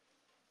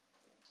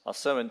Our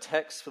sermon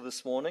text for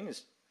this morning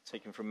is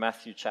taken from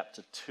Matthew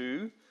chapter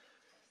 2,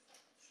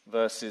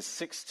 verses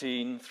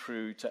 16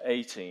 through to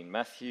 18.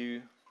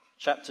 Matthew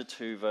chapter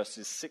 2,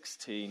 verses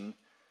 16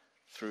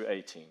 through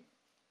 18.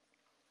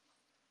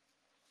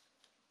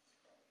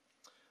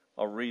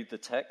 I'll read the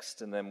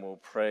text and then we'll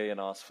pray and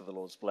ask for the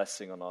Lord's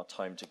blessing on our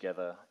time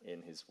together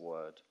in his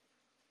word.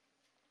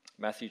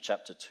 Matthew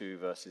chapter 2,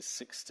 verses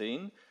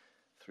 16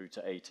 through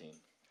to 18.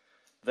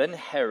 Then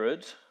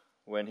Herod,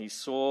 when he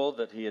saw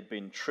that he had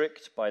been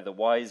tricked by the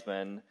wise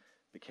men,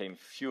 became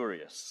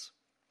furious,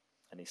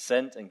 and he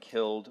sent and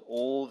killed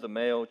all the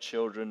male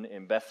children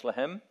in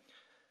Bethlehem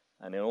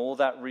and in all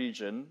that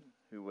region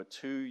who were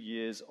 2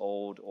 years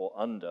old or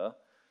under,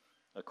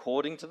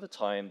 according to the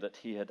time that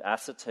he had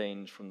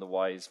ascertained from the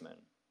wise men.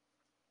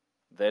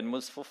 Then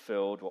was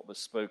fulfilled what was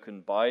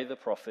spoken by the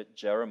prophet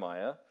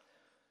Jeremiah.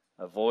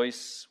 A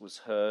voice was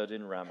heard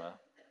in Ramah,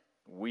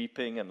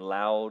 weeping and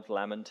loud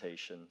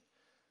lamentation,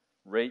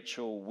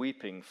 Rachel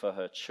weeping for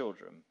her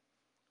children.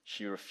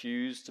 She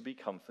refused to be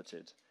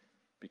comforted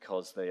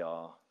because they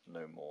are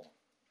no more.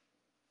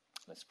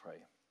 Let's pray.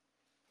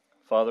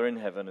 Father in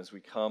heaven, as we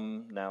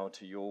come now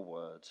to your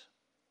word,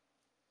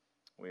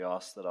 we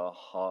ask that our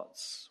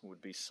hearts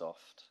would be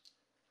soft.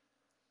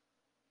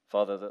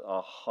 Father, that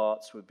our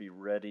hearts would be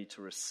ready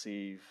to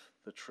receive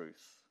the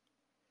truth,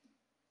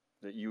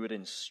 that you would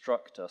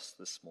instruct us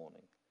this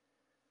morning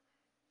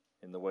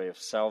in the way of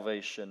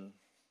salvation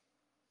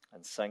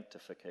and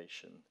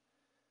sanctification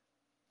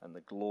and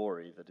the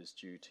glory that is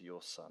due to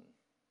your Son.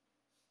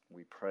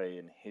 We pray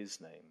in his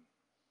name.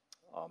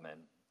 Amen.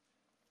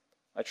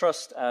 I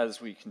trust as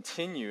we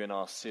continue in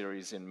our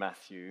series in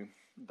Matthew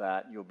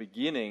that you're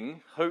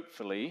beginning,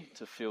 hopefully,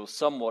 to feel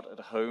somewhat at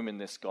home in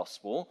this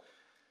gospel,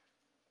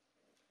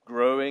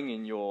 growing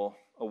in your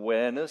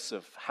awareness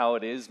of how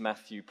it is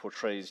Matthew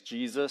portrays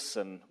Jesus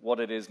and what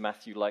it is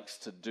Matthew likes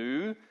to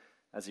do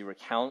as he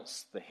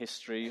recounts the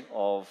history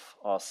of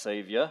our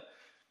Savior.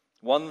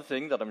 One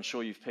thing that I'm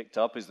sure you've picked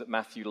up is that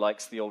Matthew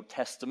likes the Old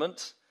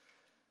Testament.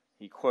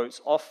 He quotes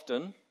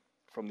often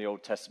from the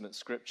Old Testament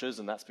scriptures,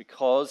 and that's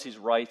because he's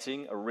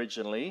writing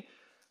originally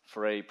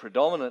for a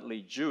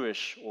predominantly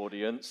Jewish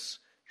audience,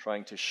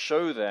 trying to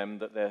show them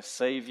that their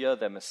Savior,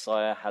 their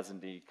Messiah, has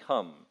indeed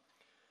come.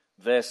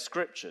 Their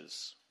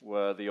scriptures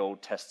were the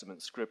Old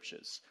Testament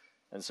scriptures,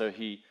 and so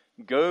he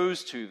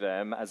goes to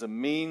them as a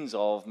means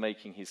of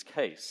making his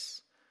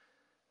case.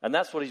 And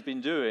that's what he's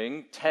been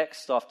doing,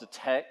 text after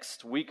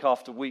text, week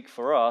after week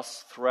for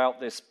us,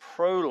 throughout this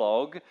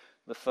prologue,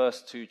 the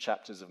first 2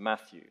 chapters of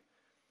Matthew.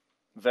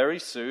 Very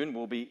soon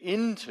we'll be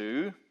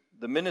into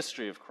the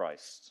ministry of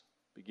Christ,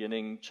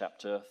 beginning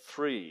chapter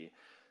 3,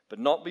 but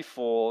not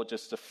before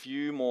just a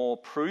few more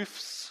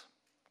proofs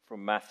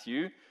from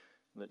Matthew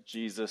that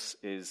Jesus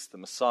is the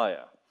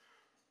Messiah.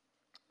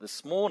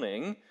 This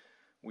morning,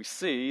 we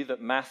see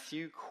that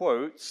Matthew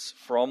quotes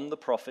from the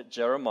prophet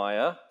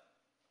Jeremiah,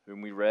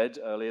 whom we read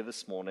earlier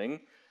this morning,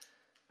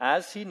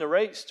 as he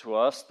narrates to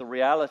us the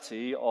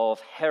reality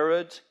of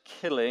Herod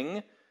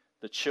killing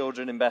the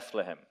children in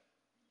Bethlehem.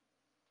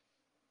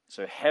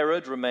 So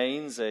Herod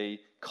remains a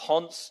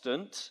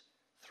constant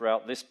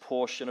throughout this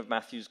portion of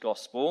Matthew's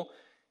gospel.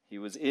 He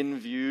was in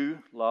view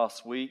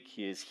last week,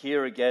 he is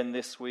here again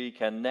this week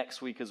and next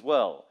week as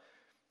well.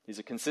 He's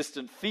a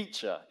consistent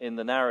feature in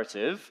the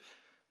narrative,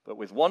 but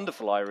with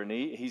wonderful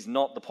irony, he's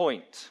not the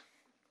point.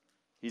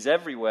 He's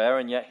everywhere,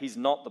 and yet he's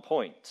not the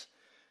point.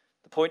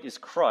 The point is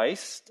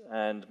Christ,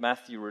 and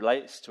Matthew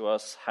relates to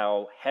us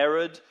how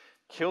Herod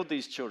killed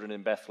these children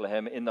in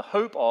Bethlehem in the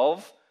hope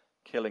of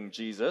killing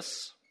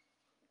Jesus.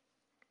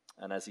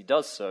 And as he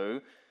does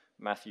so,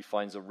 Matthew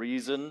finds a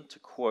reason to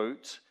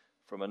quote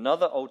from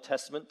another Old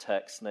Testament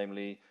text,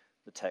 namely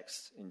the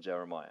text in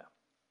Jeremiah.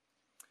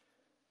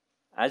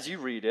 As you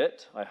read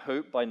it, I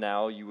hope by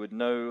now you would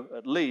know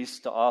at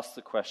least to ask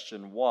the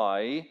question,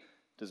 why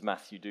does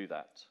Matthew do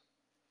that?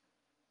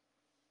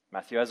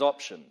 Matthew has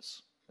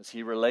options. As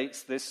he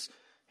relates this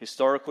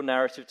historical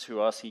narrative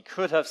to us, he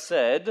could have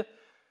said,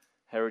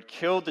 Herod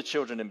killed the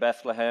children in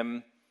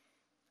Bethlehem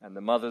and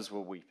the mothers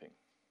were weeping.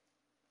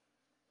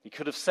 He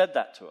could have said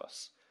that to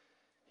us.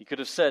 He could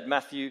have said,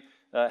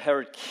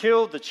 Herod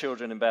killed the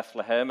children in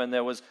Bethlehem and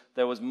there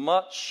was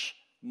much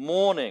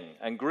mourning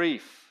and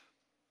grief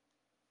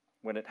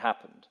when it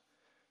happened,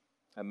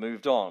 and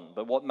moved on.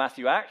 But what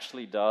Matthew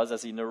actually does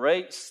as he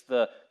narrates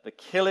the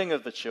killing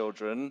of the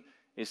children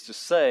is to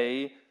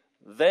say,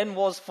 then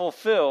was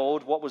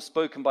fulfilled what was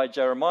spoken by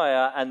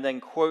Jeremiah, and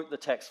then quote the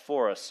text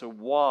for us. So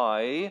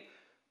why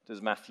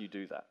does Matthew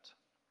do that?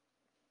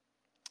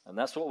 And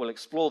that's what we'll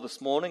explore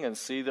this morning and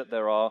see that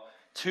there are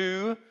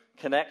 2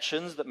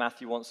 connections that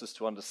Matthew wants us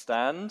to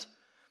understand.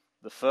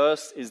 The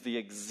first is the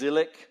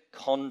exilic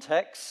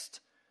context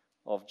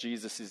of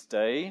Jesus'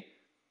 day.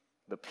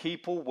 The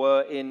people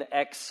were in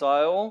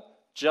exile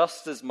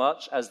just as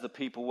much as the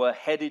people were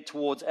headed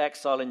towards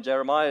exile in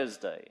Jeremiah's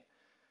day.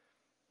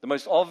 The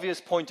most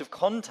obvious point of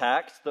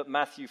contact that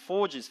Matthew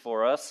forges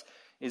for us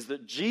is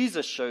that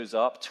Jesus shows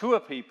up to a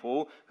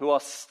people who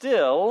are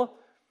still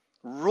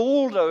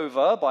ruled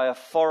over by a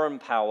foreign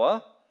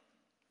power,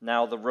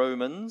 now the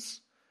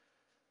Romans.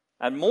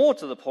 And more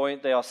to the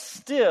point, they are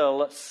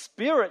still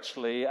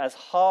spiritually as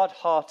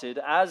hard-hearted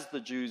as the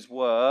Jews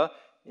were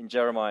in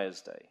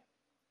Jeremiah's day.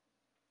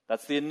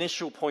 That's the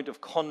initial point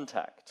of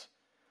contact.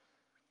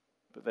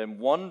 But then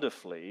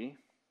wonderfully,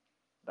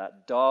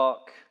 that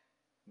dark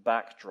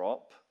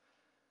backdrop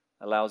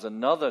allows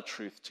another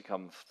truth to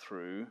come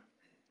through,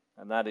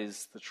 and that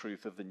is the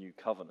truth of the new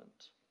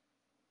covenant.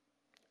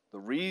 The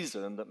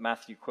reason that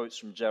Matthew quotes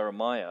from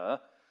Jeremiah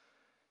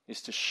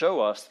is to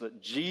show us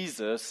that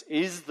Jesus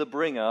is the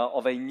bringer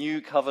of a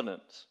new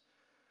covenant.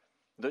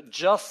 That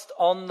just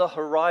on the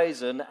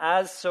horizon,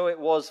 as so it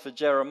was for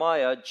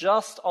Jeremiah,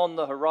 just on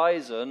the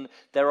horizon,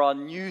 there are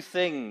new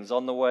things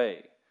on the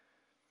way.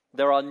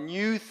 There are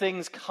new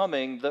things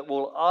coming that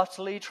will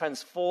utterly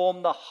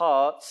transform the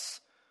hearts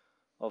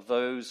of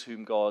those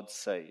whom God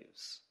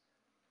saves.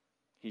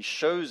 He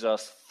shows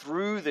us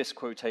through this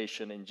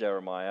quotation in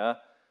Jeremiah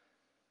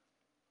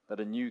that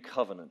a new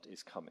covenant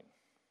is coming.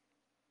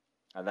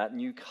 And that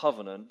new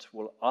covenant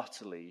will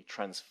utterly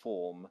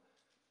transform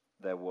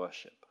their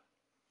worship.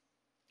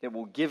 It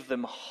will give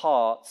them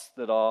hearts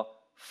that are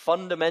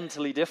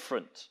fundamentally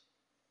different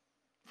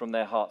from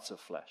their hearts of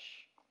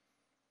flesh.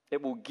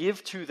 It will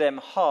give to them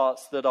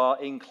hearts that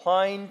are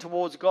inclined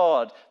towards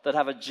God, that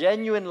have a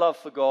genuine love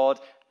for God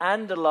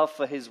and a love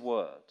for His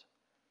word.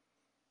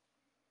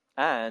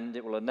 And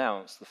it will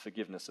announce the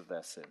forgiveness of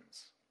their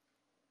sins.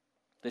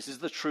 This is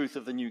the truth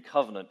of the new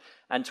covenant.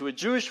 And to a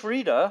Jewish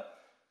reader,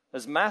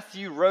 as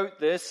Matthew wrote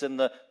this and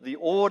the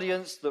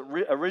audience that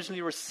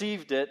originally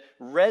received it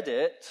read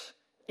it,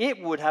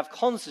 it would have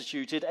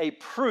constituted a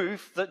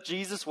proof that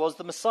Jesus was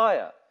the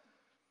Messiah.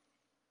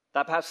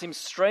 That perhaps seems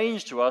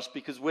strange to us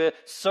because we're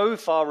so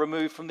far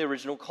removed from the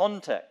original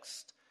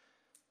context.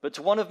 But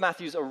to one of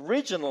Matthew's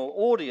original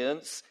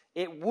audience,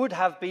 it would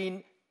have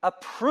been a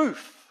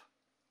proof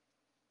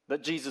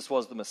that Jesus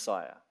was the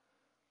Messiah.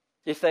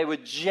 If they were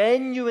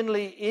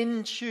genuinely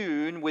in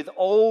tune with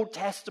Old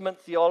Testament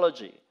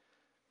theology,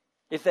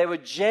 if they were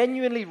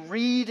genuinely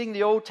reading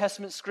the Old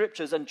Testament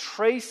scriptures and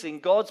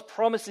tracing God's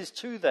promises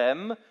to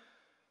them,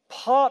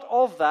 part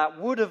of that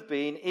would have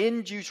been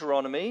in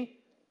Deuteronomy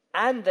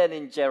and then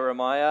in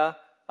Jeremiah,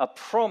 a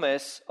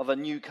promise of a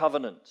new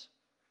covenant.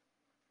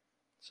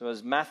 So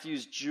as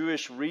Matthew's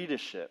Jewish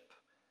readership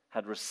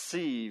had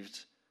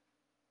received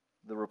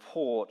the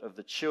report of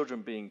the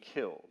children being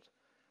killed,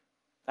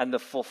 and the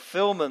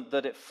fulfillment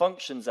that it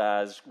functions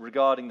as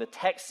regarding the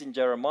text in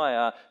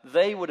Jeremiah,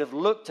 they would have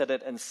looked at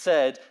it and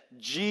said,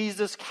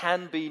 Jesus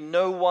can be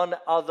no one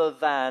other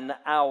than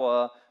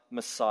our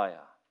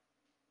Messiah.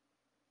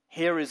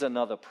 Here is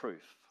another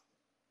proof.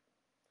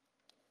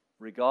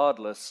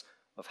 Regardless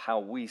of how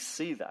we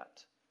see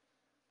that,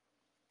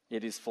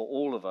 it is for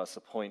all of us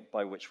a point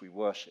by which we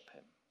worship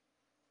Him.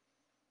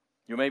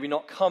 You're maybe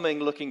not coming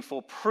looking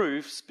for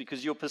proofs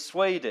because you're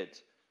persuaded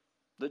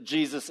that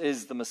Jesus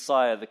is the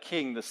Messiah, the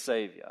King, the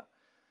Savior.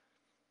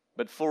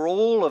 But for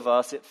all of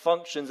us, it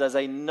functions as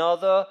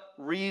another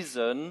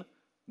reason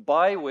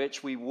by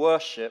which we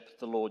worship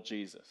the Lord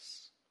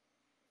Jesus.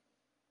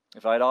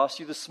 If I'd asked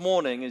you this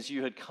morning as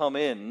you had come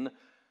in,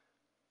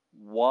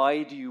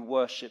 why do you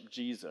worship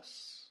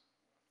Jesus?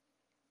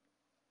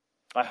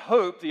 I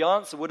hope the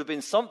answer would have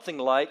been something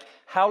like,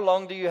 how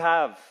long do you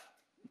have?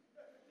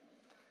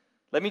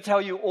 Let me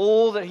tell you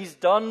all that He's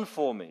done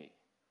for me.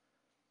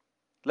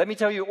 Let me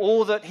tell you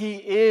all that He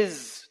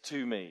is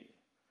to me.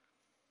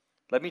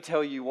 Let me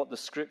tell you what the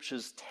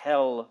scriptures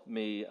tell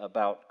me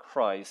about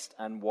Christ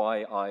and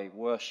why I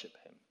worship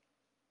Him.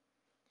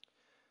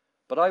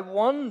 But I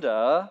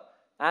wonder,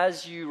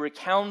 as you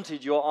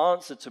recounted your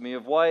answer to me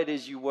of why it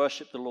is you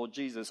worship the Lord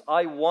Jesus,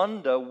 I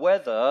wonder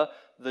whether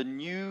the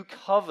new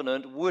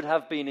covenant would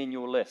have been in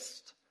your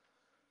list.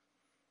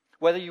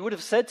 Whether you would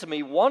have said to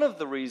me, one of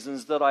the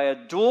reasons that I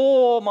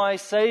adore my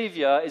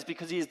Savior is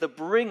because He is the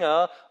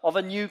bringer of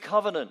a new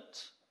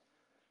covenant.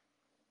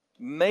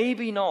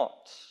 Maybe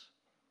not.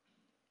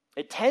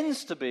 It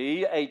tends to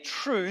be a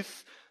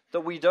truth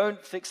that we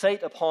don't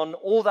fixate upon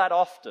all that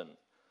often,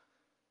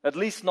 at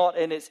least not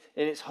in its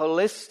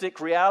holistic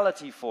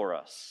reality for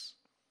us.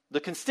 The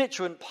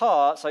constituent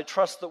parts, I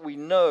trust that we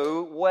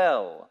know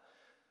well.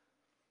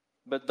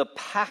 But the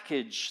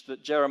package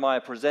that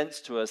Jeremiah presents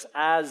to us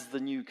as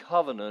the new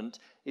covenant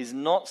is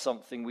not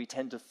something we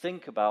tend to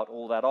think about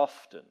all that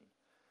often.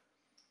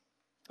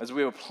 As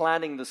we were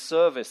planning the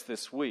service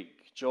this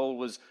week, Joel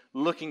was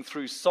looking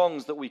through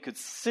songs that we could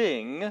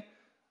sing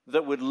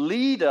that would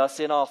lead us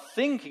in our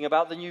thinking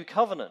about the new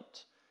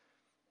covenant.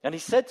 And he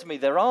said to me,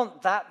 there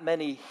aren't that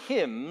many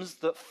hymns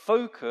that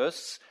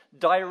focus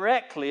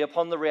directly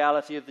upon the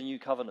reality of the new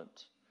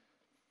covenant.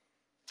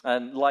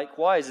 And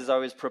likewise, as I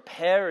was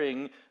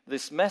preparing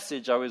this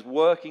message, I was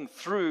working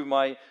through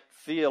my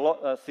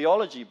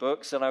theology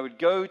books, and I would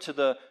go to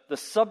the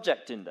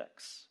subject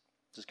index.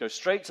 Just go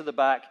straight to the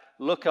back,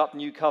 look up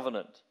New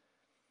Covenant.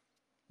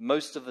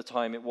 Most of the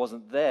time, it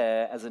wasn't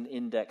there as an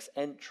index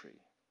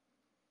entry.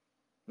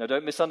 Now,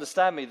 don't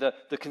misunderstand me.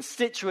 The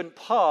constituent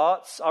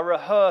parts are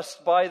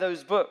rehearsed by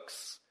those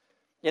books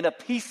in a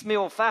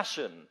piecemeal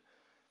fashion.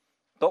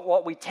 But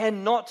what we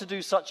tend not to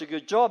do such a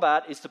good job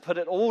at is to put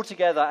it all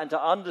together and to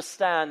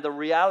understand the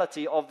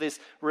reality of this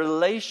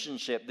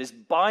relationship, this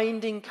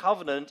binding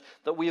covenant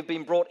that we have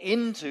been brought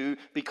into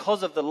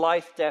because of the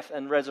life, death,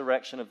 and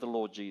resurrection of the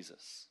Lord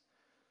Jesus.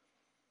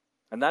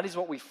 And that is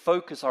what we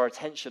focus our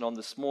attention on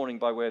this morning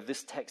by way of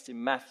this text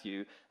in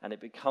Matthew, and it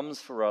becomes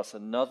for us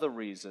another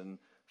reason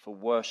for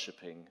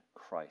worshiping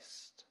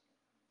Christ.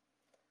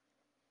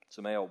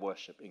 So may our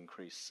worship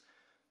increase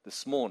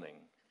this morning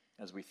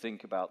as we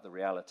think about the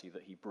reality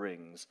that he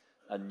brings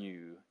a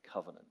new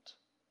covenant.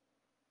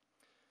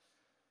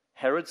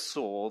 Herod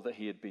saw that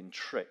he had been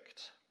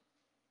tricked.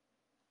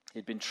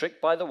 He'd been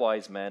tricked by the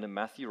wise men, and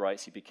Matthew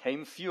writes, he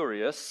became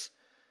furious,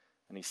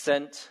 and he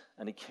sent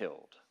and he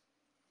killed.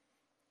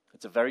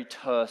 It's a very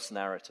terse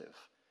narrative.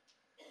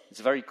 It's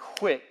a very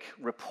quick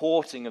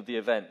reporting of the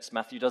events.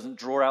 Matthew doesn't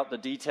draw out the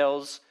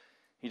details.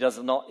 He does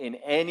not in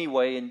any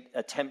way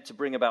attempt to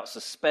bring about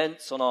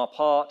suspense on our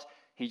part.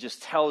 He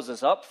just tells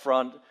us up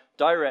front,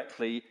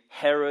 directly,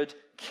 Herod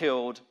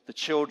killed the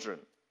children.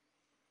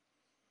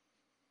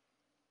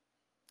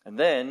 And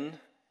then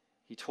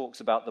he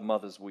talks about the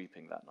mothers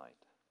weeping that night.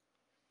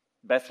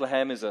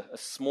 Bethlehem is a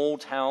small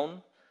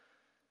town.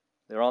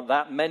 There aren't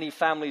that many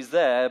families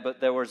there,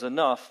 but there was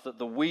enough that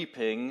the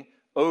weeping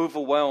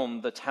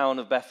overwhelmed the town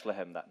of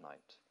Bethlehem that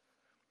night.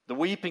 The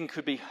weeping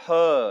could be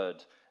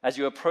heard as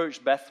you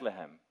approached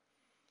Bethlehem.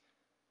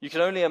 You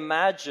can only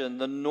imagine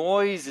the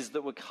noises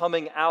that were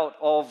coming out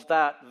of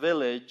that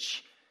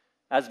village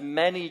as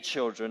many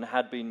children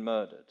had been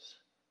murdered.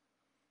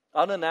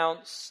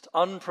 Unannounced,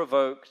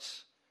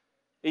 unprovoked,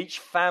 each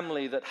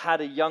family that had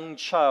a young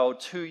child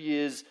 2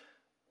 years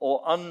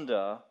or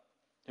under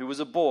who was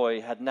a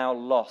boy had now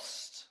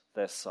lost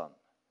their son.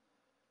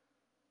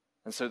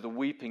 And so the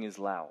weeping is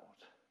loud.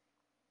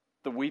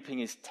 The weeping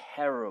is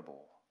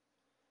terrible.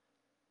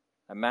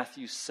 And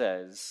Matthew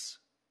says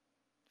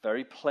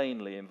very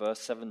plainly in verse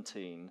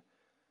 17,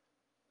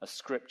 a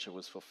scripture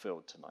was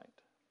fulfilled tonight.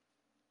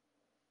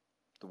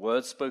 The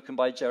words spoken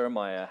by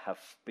Jeremiah have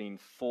been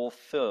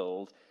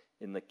fulfilled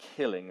in the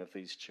killing of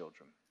these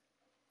children.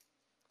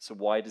 So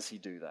why does he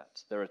do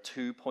that? There are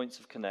 2 points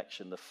of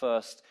connection. The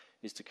first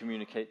is to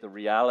communicate the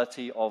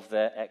reality of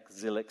their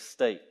exilic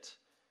state.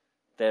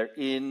 They're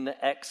in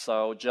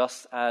exile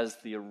just as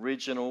the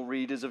original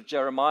readers of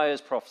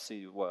Jeremiah's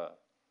prophecy were.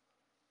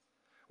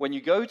 When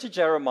you go to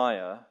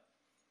Jeremiah,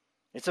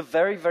 it's a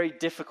very, very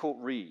difficult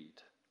read.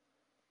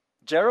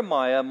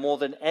 Jeremiah, more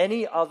than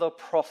any other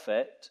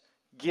prophet,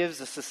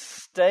 gives a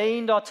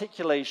sustained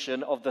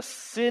articulation of the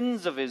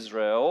sins of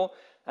Israel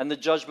and the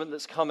judgment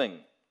that's coming.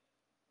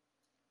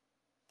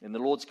 In the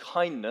Lord's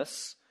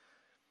kindness,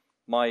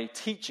 my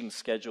teaching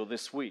schedule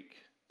this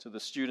week to the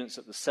students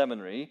at the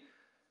seminary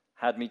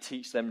had me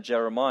teach them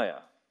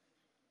Jeremiah.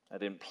 I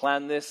didn't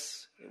plan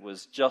this. It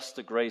was just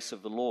the grace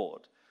of the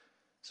Lord.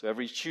 So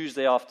every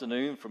Tuesday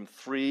afternoon from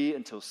 3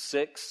 until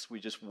 6, we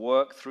just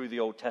work through the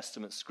Old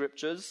Testament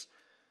scriptures.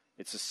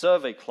 It's a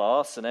survey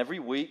class, and every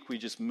week we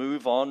just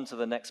move on to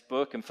the next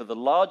book. And for the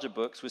larger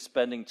books, we're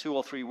spending 2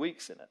 or 3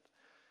 weeks in it.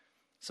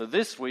 So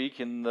this week,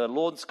 in the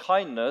Lord's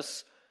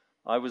kindness,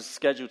 I was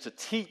scheduled to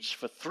teach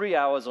for 3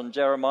 hours on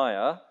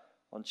Jeremiah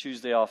on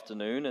Tuesday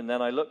afternoon, and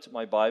then I looked at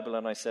my Bible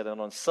and I said, and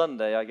on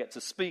Sunday I get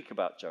to speak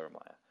about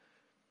Jeremiah.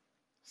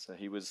 So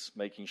he was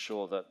making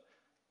sure that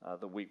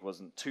the week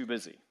wasn't too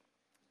busy.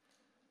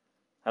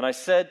 And I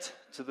said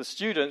to the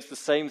students the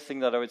same thing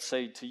that I would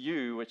say to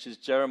you, which is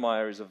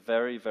Jeremiah is a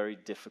very, very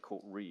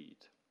difficult read.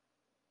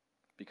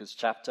 Because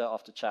chapter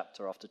after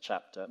chapter after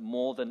chapter,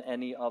 more than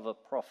any other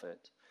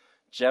prophet,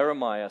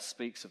 Jeremiah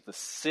speaks of the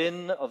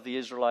sin of the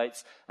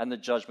Israelites and the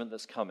judgment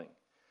that's coming.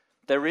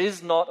 There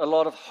is not a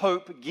lot of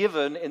hope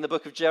given in the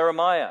book of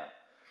Jeremiah.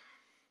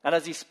 And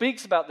as he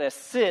speaks about their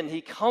sin,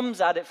 he comes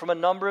at it from a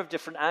number of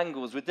different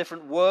angles with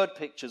different word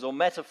pictures or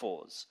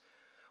metaphors.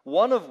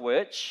 One of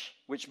which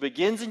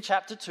begins in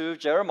chapter 2 of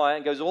Jeremiah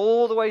and goes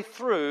all the way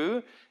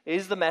through,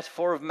 is the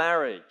metaphor of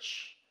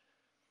marriage.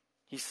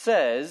 He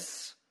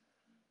says,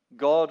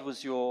 God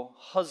was your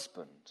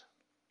husband.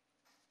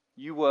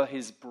 You were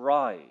his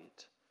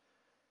bride.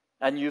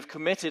 And you've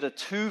committed a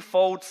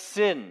twofold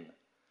sin.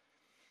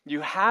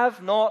 You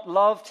have not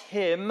loved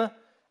him,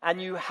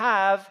 and you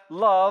have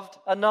loved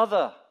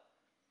another.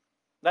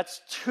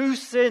 That's 2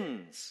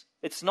 sins.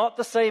 It's not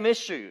the same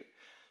issue.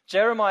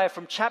 Jeremiah,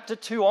 from chapter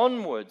 2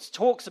 onwards,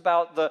 talks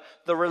about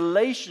the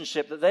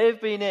relationship that they have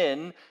been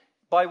in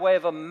by way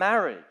of a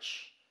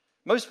marriage.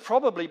 Most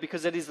probably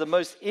because it is the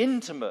most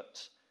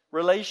intimate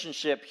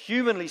relationship,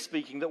 humanly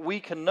speaking, that we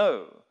can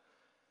know.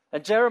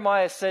 And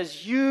Jeremiah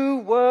says, you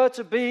were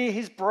to be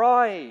his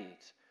bride,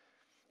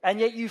 and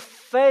yet you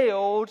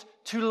failed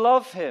to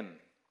love him.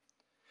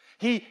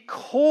 He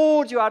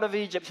called you out of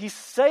Egypt. He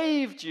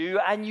saved you,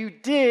 and you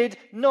did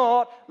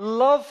not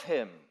love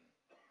him.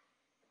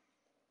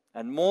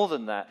 And more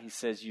than that, he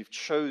says, you've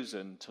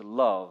chosen to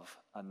love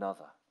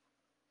another.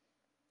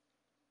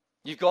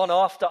 You've gone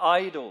after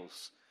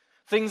idols,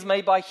 things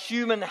made by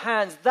human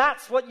hands.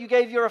 That's what you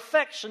gave your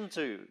affection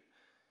to,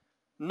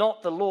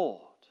 not the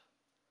Lord.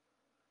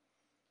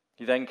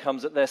 He then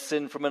comes at their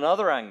sin from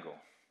another angle.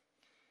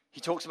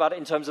 He talks about it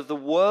in terms of the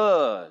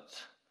word.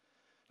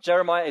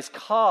 Jeremiah is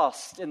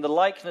cast in the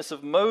likeness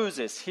of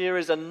Moses. Here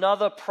is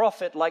another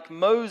prophet like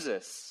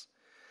Moses.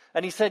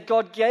 And he said,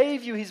 God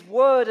gave you his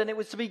word and it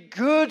was to be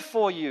good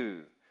for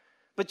you.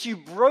 But you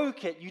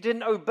broke it, you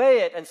didn't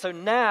obey it, and so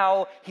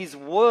now his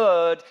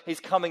word is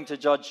coming to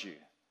judge you.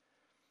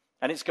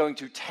 And it's going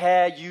to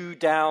tear you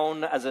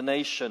down as a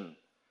nation.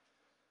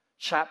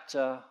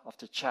 Chapter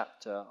after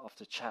chapter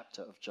after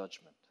chapter of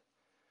judgment.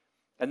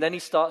 And then he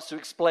starts to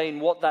explain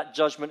what that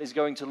judgment is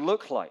going to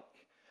look like,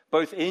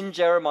 both in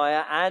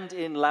Jeremiah and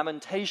in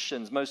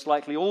Lamentations, most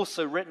likely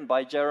also written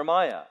by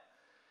Jeremiah.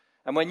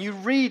 And when you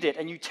read it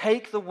and you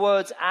take the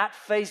words at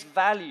face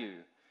value,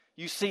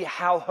 you see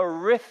how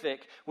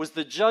horrific was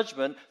the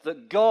judgment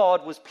that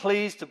God was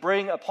pleased to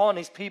bring upon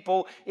his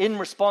people in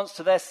response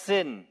to their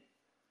sin.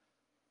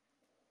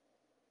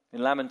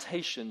 In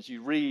Lamentations,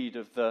 you read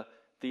of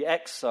the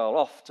exile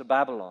off to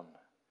Babylon.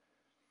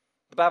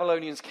 The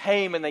Babylonians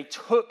came and they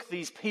took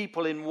these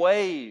people in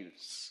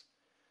waves.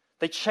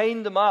 They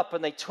chained them up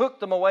and they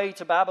took them away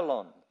to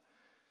Babylon.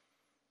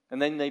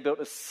 And then they built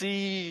a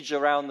siege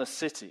around the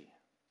city.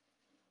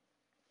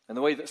 And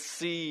the way that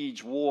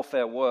siege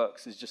warfare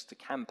works is just to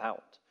camp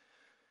out.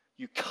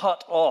 You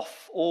cut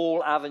off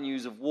all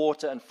avenues of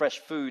water and fresh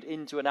food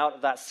into and out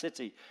of that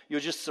city.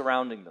 You're just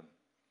surrounding them.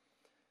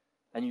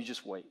 And you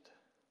just wait.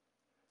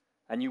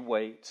 And you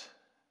wait.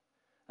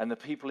 And the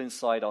people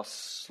inside are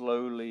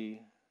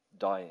slowly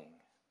dying.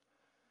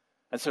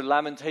 And so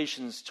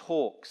Lamentations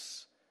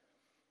talks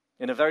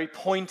in a very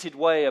pointed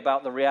way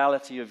about the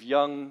reality of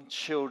young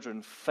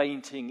children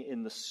fainting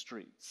in the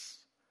streets.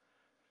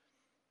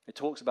 It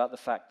talks about the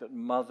fact that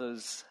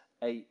mothers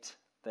ate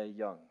their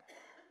young.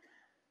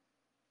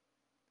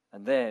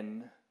 And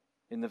then,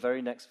 in the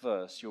very next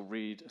verse, you'll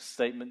read a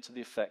statement to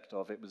the effect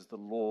of, it was the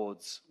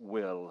Lord's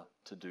will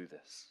to do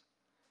this.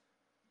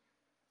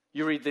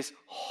 You read this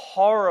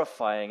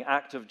horrifying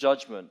act of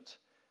judgment,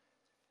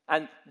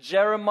 and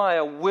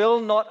Jeremiah will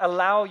not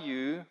allow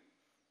you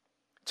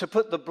to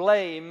put the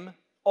blame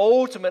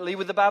ultimately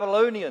with the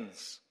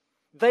Babylonians.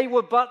 They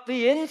were but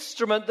the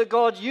instrument that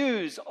God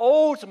used.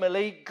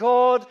 Ultimately,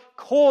 God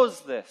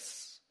caused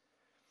this.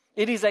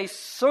 It is a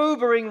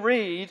sobering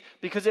read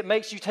because it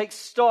makes you take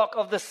stock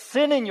of the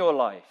sin in your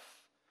life.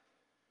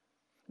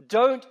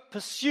 Don't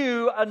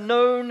pursue a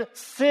known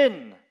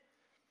sin.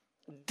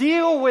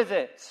 Deal with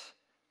it.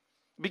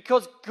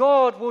 Because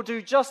God will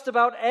do just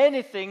about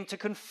anything to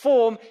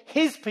conform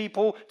his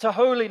people to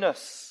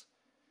holiness.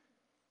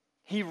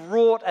 He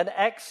wrought an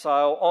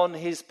exile on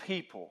his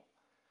people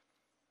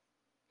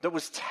that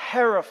was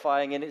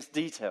terrifying in its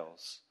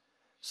details,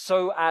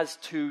 so as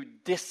to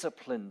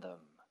discipline them.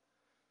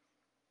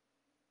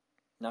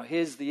 Now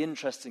here's the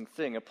interesting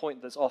thing, a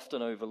point that's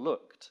often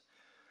overlooked.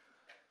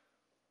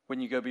 When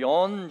you go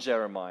beyond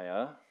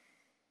Jeremiah,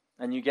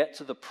 and you get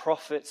to the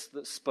prophets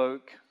that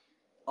spoke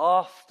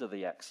after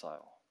the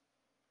exile,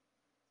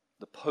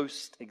 the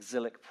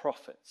post-exilic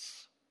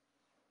prophets.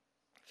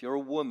 If you're a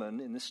woman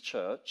in this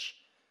church,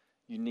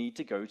 you need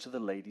to go to the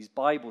ladies'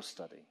 Bible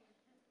study.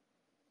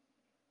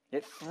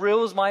 It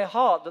thrills my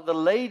heart that the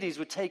ladies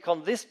would take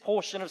on this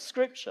portion of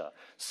Scripture,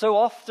 so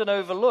often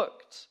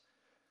overlooked.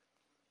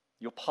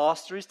 Your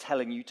pastor is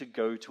telling you to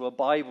go to a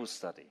Bible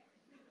study.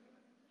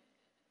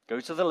 Go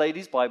to the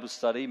ladies' Bible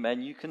study.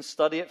 Men, you can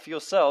study it for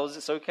yourselves,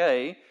 it's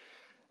okay.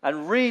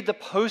 And read the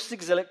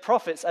post-exilic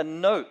prophets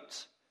and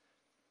note,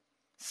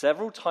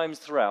 several times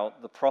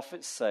throughout, the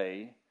prophets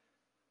say,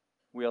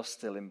 we are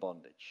still in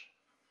bondage.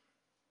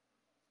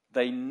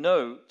 They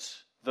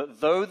note that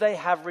though they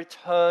have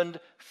returned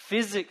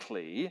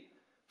physically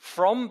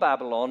from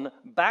Babylon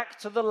back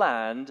to the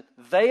land,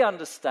 they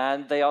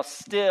understand they are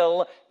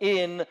still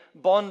in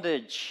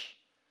bondage.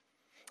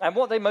 And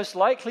what they most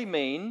likely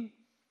mean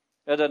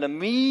at an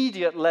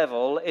immediate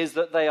level is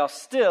that they are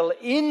still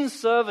in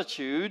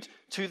servitude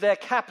to their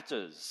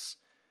captors.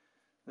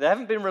 They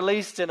haven't been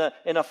released in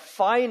a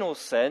final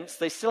sense.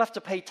 They still have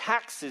to pay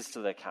taxes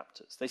to their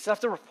captors. They still have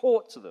to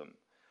report to them.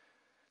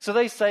 So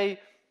they say,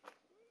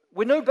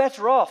 we're no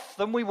better off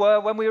than we were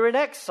when we were in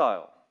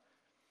exile.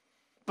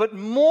 But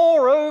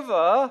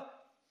moreover,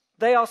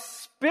 they are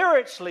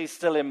spiritually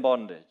still in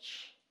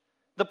bondage.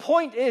 The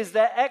point is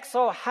their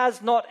exile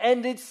has not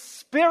ended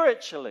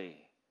spiritually.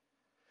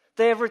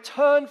 They have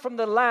returned from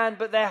the land,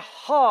 but their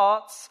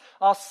hearts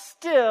are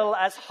still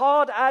as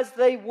hard as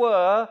they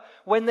were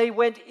when they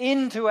went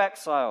into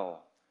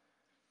exile.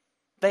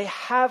 They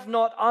have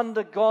not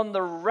undergone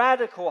the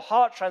radical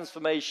heart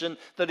transformation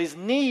that is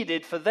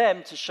needed for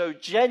them to show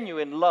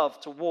genuine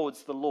love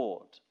towards the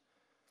Lord.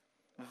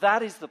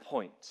 That is the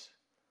point.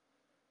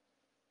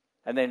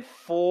 And then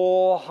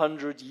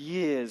 400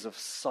 years of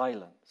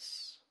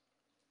silence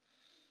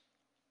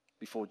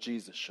before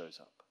Jesus shows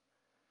up.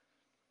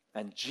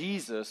 And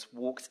Jesus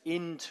walks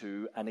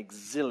into an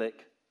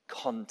exilic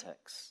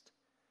context.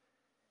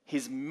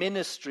 His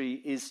ministry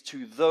is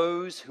to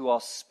those who are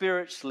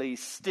spiritually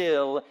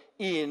still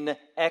in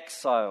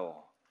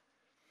exile.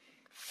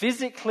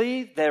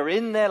 Physically, they're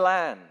in their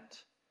land.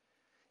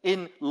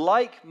 in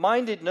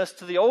like-mindedness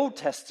to the Old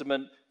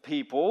Testament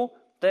people,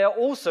 they are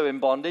also in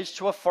bondage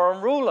to a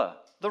foreign ruler,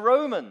 the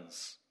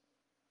Romans.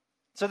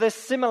 So there's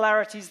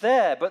similarities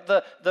there, but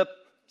the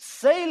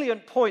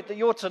salient point that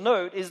you're to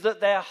note is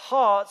that their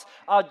hearts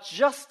are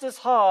just as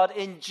hard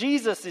in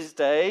Jesus'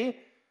 day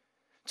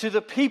to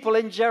the people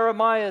in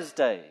Jeremiah's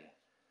day.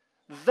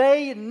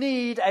 They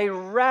need a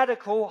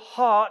radical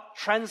heart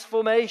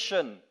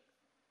transformation.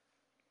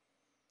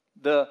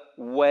 The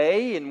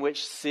way in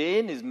which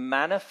sin is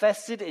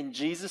manifested in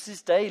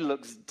Jesus' day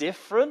looks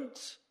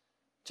different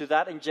to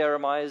that in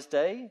Jeremiah's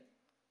day.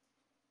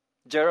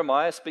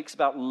 Jeremiah speaks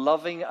about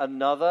loving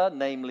another,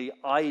 namely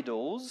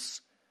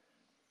idols.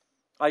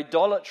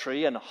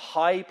 Idolatry and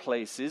high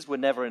places were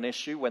never an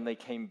issue when they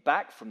came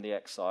back from the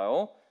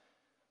exile.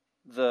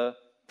 The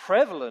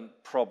prevalent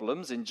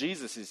problems in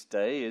Jesus'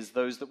 day is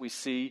those that we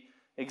see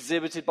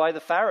exhibited by the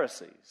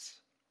Pharisees.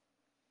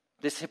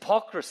 This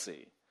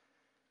hypocrisy,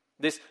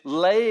 this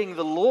laying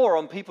the law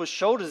on people's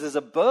shoulders as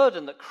a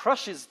burden that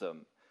crushes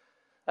them.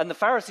 And the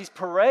Pharisees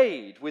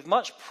parade with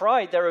much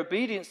pride their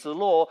obedience to the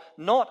law,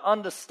 not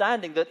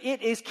understanding that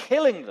it is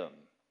killing them.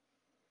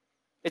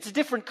 It's a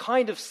different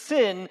kind of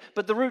sin,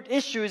 but the root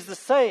issue is the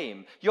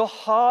same. Your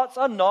hearts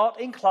are not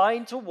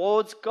inclined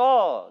towards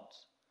God.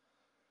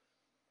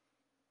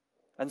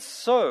 And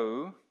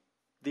so,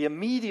 the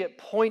immediate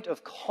point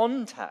of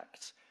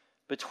contact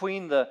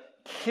between the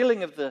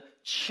killing of the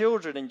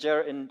children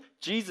in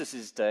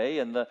Jesus' day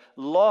and the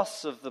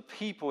loss of the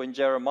people in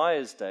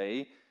Jeremiah's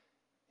day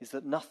is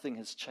that nothing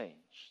has changed.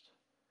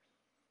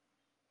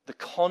 The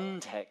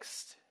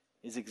context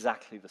is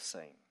exactly the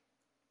same.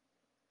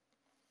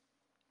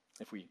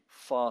 If we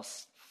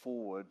fast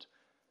forward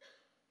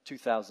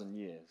 2,000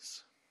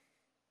 years,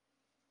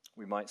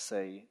 we might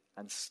say,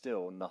 and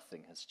still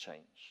nothing has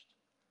changed.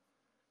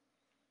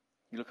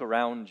 You look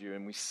around you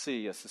and we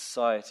see a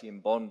society in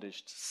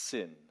bondage to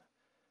sin.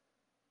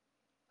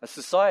 A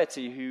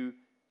society who,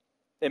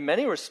 in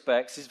many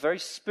respects, is very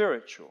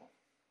spiritual.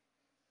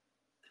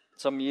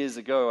 Some years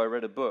ago, I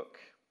read a book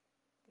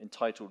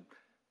entitled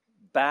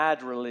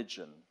Bad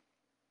Religion,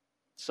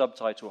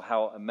 subtitle,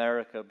 How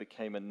America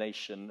Became a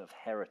Nation of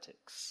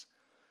Heretics.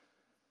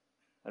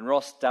 And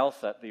Ross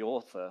Douthat, the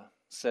author,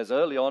 says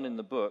early on in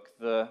the book,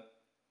 the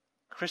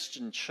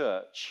Christian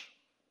church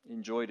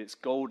enjoyed its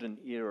golden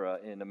era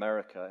in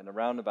America in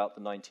around about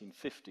the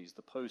 1950s,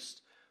 the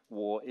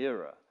post-war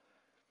era.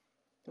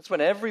 That's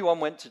when everyone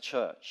went to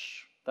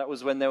church. That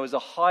was when there was a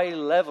high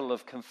level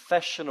of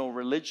confessional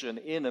religion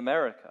in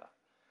America.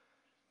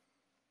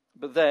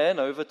 But then,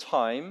 over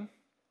time,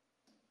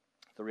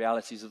 the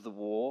realities of the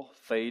war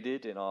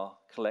faded in our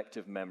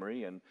collective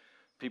memory, and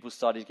people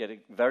started getting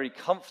very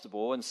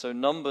comfortable, and so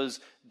numbers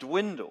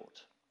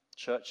dwindled.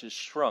 Churches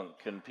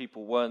shrunk, and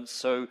people weren't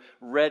so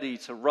ready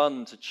to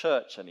run to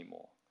church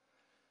anymore.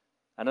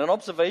 And an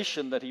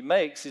observation that he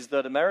makes is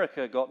that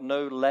America got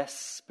no less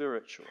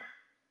spiritual.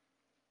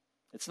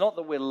 It's not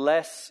that we're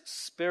less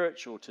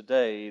spiritual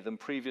today than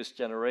previous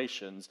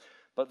generations,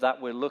 but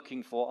that we're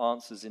looking for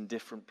answers in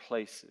different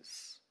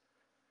places.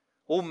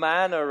 All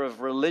manner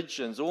of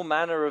religions, all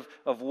manner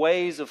of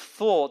ways of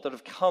thought that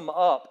have come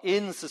up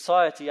in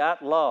society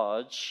at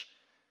large,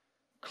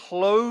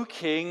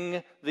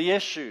 cloaking the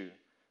issue,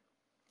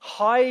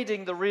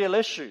 hiding the real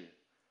issue.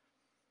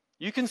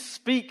 You can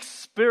speak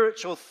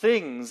spiritual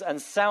things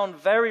and sound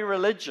very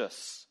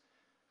religious,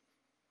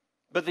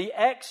 but the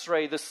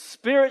X-ray, the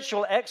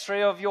spiritual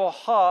X-ray of your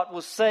heart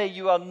will say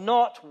you are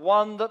not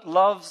one that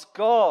loves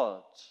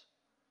God.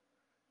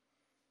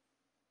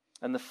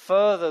 And the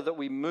further that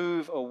we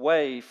move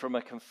away from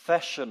a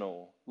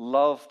confessional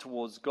love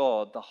towards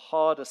God, the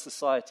harder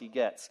society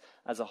gets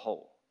as a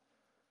whole.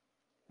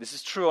 This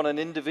is true on an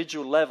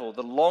individual level.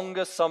 The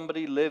longer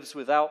somebody lives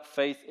without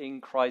faith in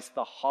Christ,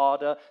 the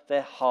harder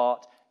their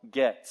heart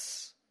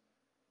gets.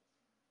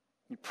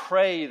 You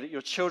pray that your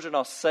children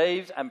are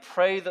saved and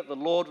pray that the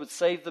Lord would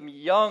save them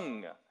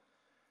young.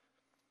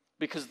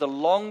 Because the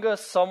longer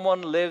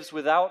someone lives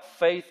without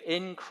faith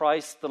in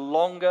Christ, the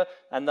longer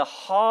and the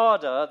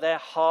harder their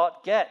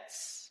heart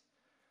gets.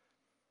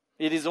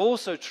 It is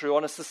also true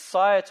on a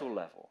societal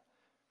level.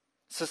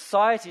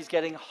 Society is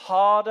getting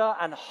harder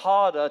and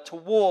harder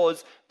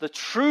towards the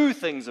true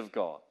things of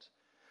God.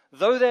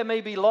 Though there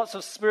may be lots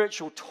of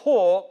spiritual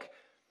talk,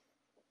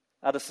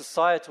 at a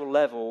societal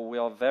level, we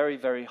are very,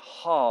 very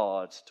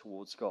hard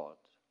towards God.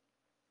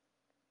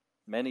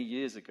 Many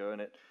years ago,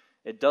 and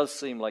it does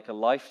seem like a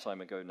lifetime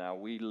ago now,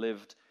 we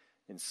lived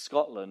in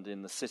Scotland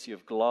in the city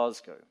of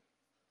Glasgow.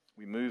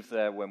 We moved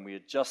there when we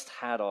had just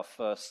had our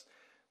first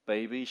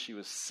baby. She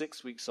was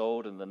 6 weeks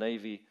old, and the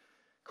Navy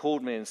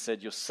called me and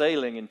said, "You're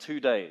sailing in 2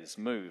 days,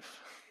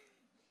 move."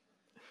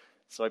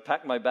 So I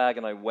packed my bag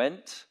and I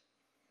went,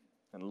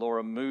 and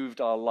Laura moved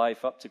our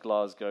life up to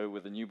Glasgow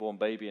with a newborn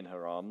baby in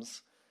her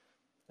arms.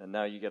 And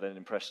now you get an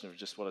impression of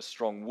just what a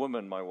strong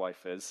woman my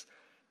wife is.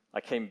 I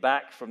came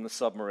back from the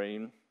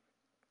submarine.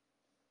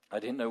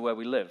 I didn't know where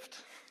we lived.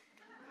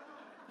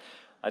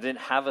 I didn't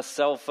have a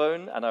cell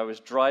phone, and I was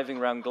driving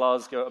around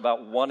Glasgow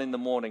about 1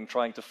 a.m.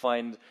 trying to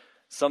find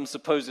some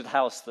supposed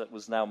house that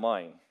was now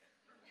mine.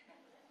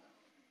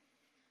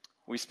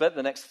 We spent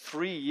the next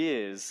 3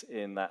 years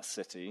in that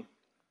city,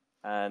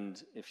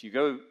 and if you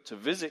go to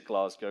visit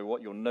Glasgow,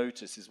 what you'll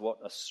notice is what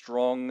a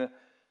strong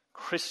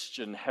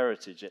Christian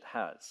heritage it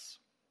has.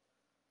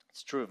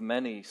 It's true of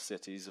many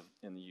cities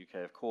in the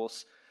UK, of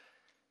course.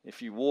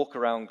 If you walk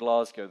around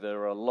Glasgow,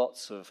 there are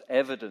lots of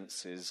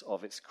evidences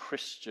of its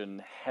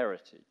Christian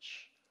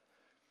heritage.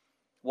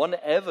 One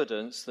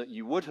evidence that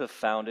you would have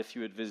found if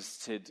you had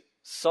visited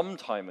some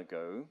time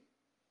ago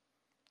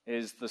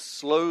is the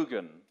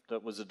slogan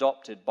that was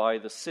adopted by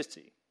the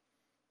city.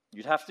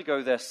 You'd have to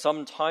go there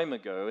some time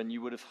ago, and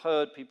you would have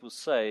heard people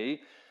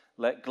say,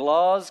 "Let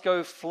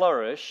Glasgow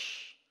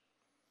flourish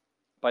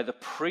by the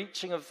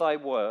preaching of thy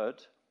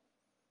word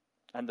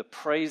and the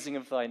praising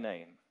of thy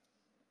name."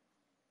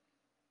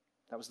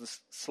 That was the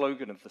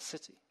slogan of the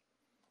city.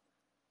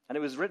 And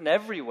it was written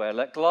everywhere,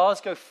 "Let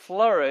Glasgow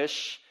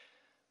flourish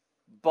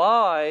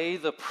by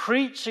the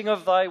preaching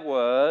of thy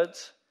word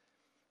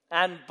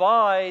and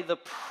by the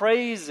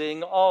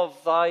praising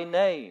of thy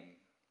name."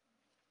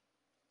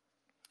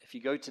 If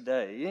you go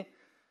today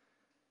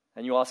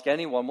and you ask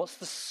anyone, what's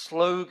the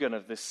slogan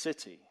of this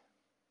city?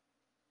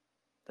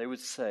 They would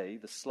say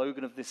the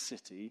slogan of this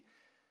city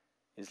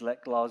is,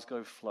 "Let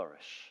Glasgow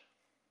flourish."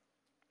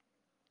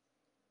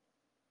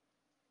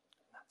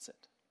 That's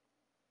it.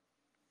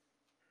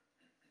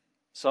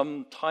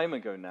 Some time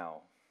ago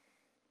now,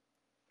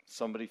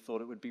 somebody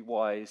thought it would be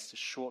wise to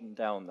shorten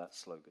down that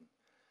slogan,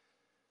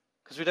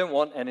 because we don't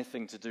want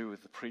anything to do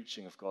with the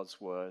preaching of God's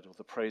word or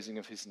the praising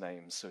of his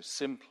name. So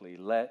simply,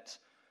 let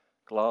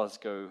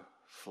Glasgow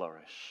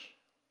flourish.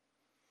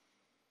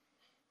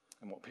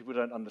 And what people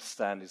don't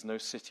understand is no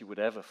city would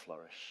ever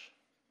flourish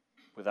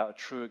without a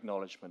true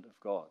acknowledgement of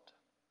God.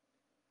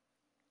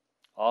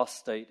 Our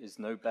state is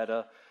no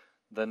better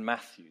than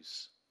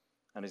Matthew's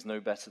and is no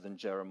better than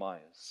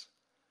Jeremiah's.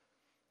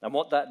 And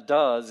what that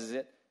does is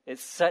it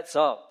sets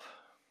up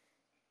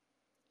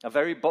a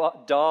very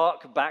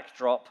dark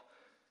backdrop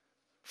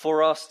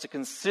for us to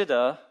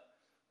consider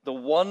the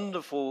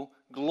wonderful,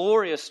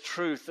 glorious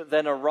truth that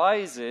then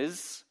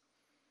arises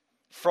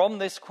from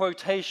this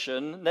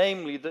quotation,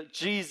 namely that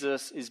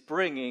Jesus is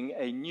bringing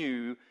a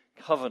new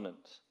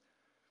covenant.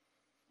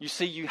 You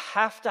see, you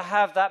have to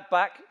have that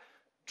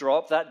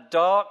backdrop, that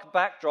dark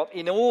backdrop,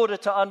 in order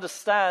to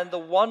understand the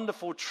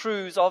wonderful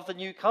truths of the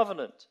new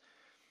covenant,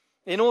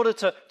 in order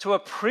to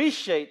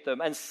appreciate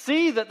them and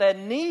see that they're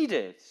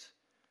needed.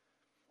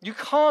 You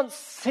can't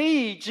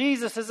see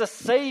Jesus as a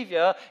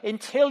savior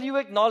until you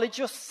acknowledge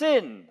your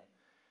sin.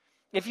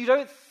 If you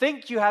don't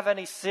think you have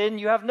any sin,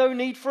 you have no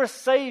need for a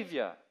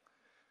savior.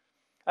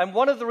 And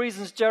one of the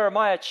reasons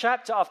Jeremiah,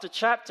 chapter after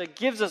chapter,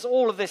 gives us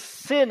all of this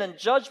sin and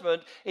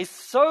judgment is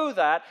so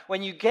that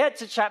when you get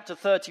to chapter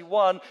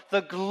 31,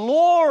 the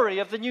glory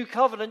of the new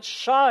covenant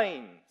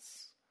shines.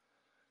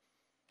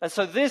 And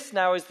so this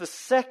now is the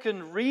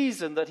second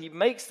reason that he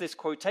makes this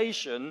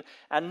quotation.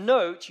 And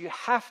note, you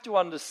have to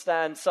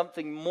understand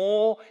something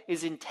more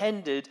is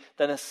intended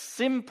than a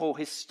simple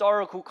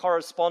historical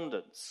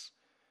correspondence.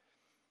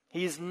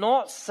 He is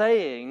not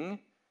saying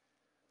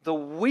the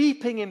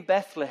weeping in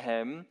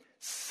Bethlehem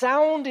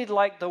sounded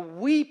like the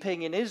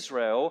weeping in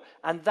Israel,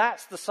 and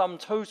that's the sum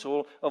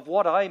total of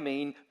what I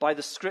mean by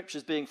the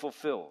scriptures being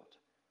fulfilled.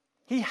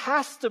 He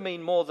has to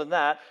mean more than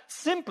that,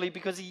 simply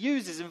because he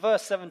uses in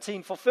verse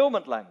 17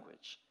 fulfillment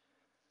language.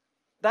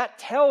 That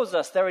tells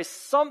us there is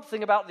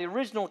something about the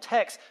original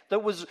text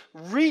that was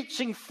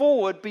reaching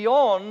forward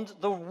beyond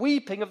the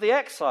weeping of the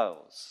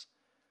exiles.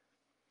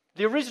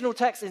 The original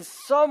text in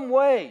some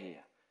way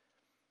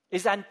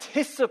is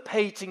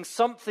anticipating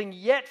something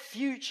yet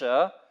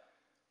future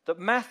that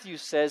Matthew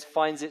says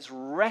finds its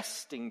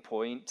resting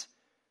point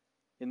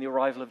in the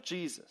arrival of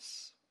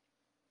Jesus.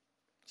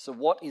 So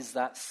what is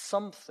that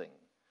something?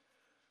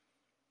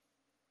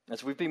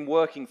 As we've been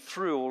working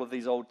through all of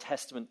these Old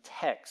Testament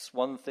texts,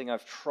 one thing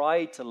I've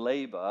tried to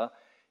labor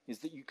is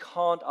that you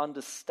can't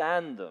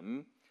understand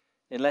them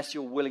unless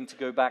you're willing to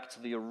go back to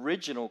the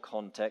original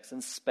context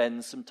and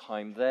spend some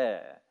time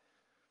there.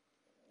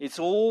 It's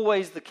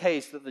always the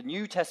case that the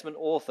New Testament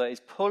author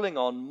is pulling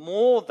on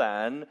more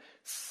than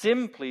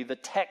simply the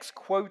text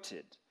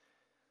quoted.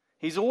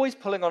 He's always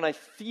pulling on a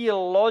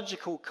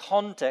theological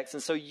context,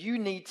 and so you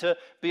need to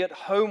be at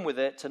home with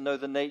it to know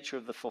the nature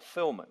of the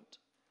fulfillment.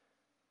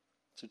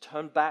 So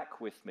turn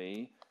back with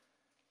me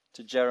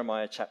to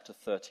Jeremiah chapter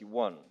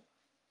 31.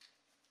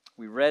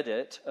 We read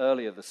it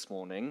earlier this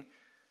morning.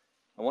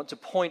 I want to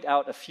point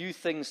out a few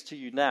things to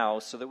you now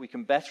so that we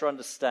can better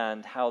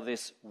understand how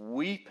this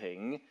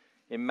weeping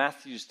in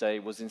Matthew's day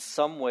was in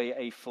some way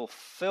a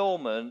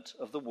fulfillment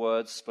of the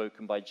words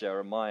spoken by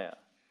Jeremiah.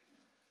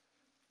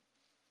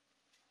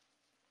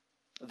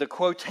 The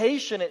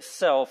quotation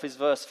itself is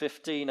verse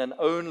 15 and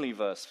only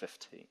verse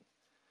 15.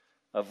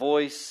 A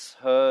voice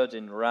heard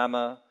in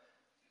Ramah,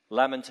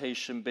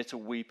 lamentation, bitter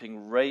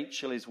weeping.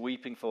 Rachel is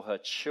weeping for her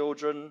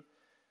children.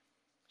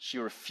 She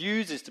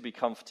refuses to be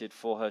comforted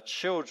for her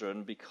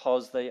children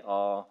because they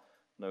are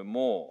no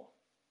more.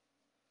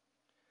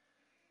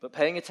 But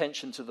paying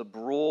attention to the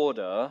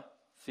broader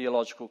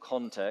theological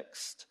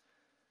context,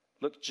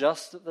 look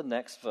just at the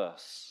next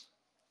verse.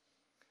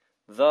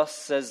 Thus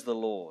says the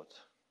Lord,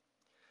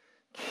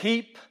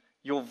 keep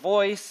your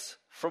voice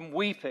from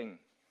weeping.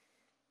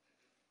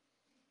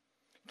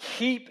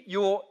 Keep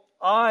your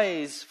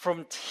eyes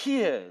from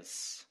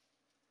tears,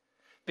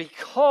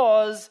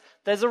 because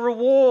there's a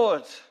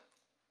reward.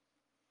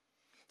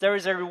 There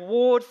is a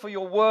reward for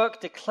your work,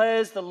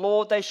 declares the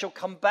Lord. They shall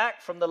come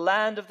back from the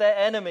land of their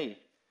enemy.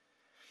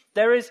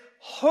 There is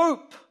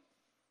hope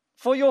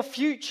for your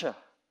future.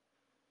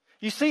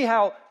 You see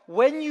how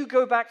when you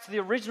go back to the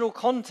original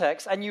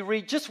context and you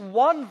read just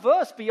one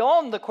verse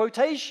beyond the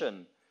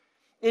quotation,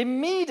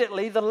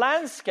 immediately the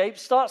landscape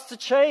starts to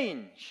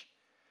change.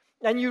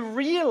 And you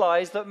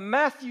realize that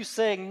Matthew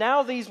saying,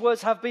 now these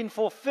words have been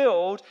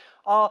fulfilled,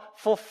 are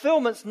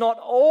fulfillments not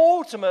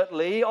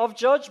ultimately of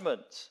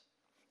judgment.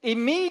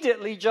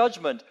 Immediately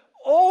judgment.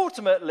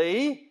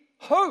 Ultimately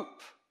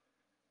hope.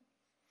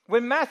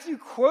 When Matthew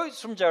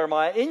quotes from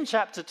Jeremiah in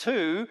chapter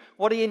 2,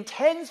 what he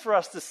intends for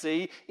us to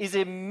see is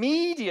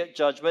immediate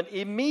judgment,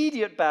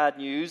 immediate bad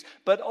news,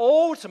 but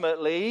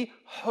ultimately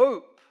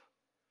hope.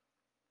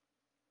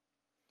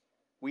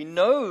 We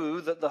know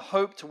that the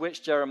hope to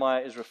which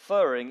Jeremiah is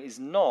referring is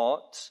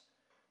not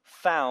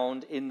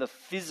found in the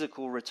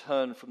physical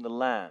return from the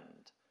land.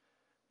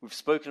 We've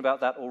spoken about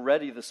that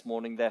already this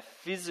morning. Their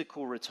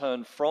physical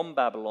return from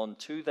Babylon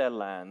to their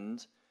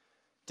land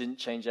didn't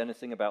change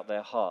anything about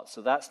their hearts.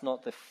 So that's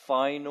not the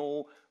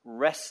final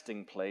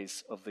resting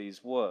place of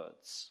these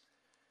words.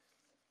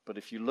 But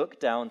if you look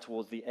down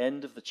towards the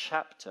end of the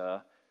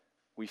chapter,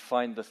 we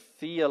find the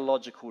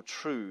theological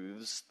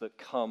truths that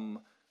come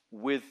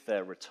with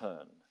their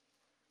return.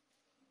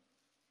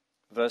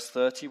 Verse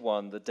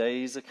 31, the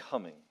days are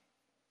coming,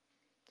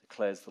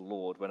 declares the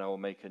Lord, when I will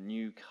make a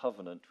new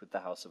covenant with the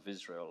house of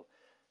Israel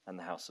and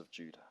the house of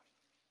Judah.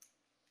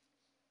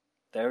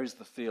 There is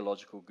the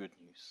theological good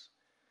news.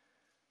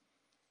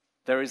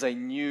 There is a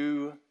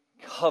new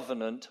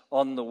covenant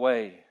on the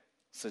way,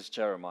 says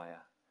Jeremiah.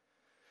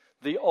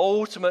 The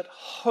ultimate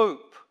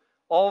hope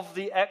of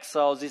the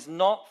exiles is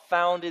not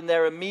found in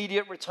their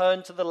immediate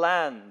return to the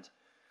land,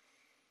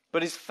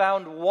 but is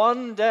found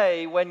one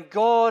day when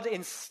God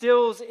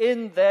instills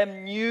in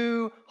them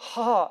new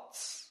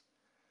hearts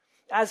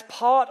as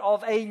part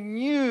of a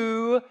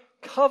new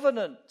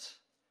covenant.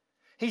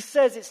 He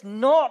says it's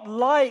not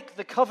like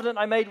the covenant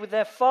I made with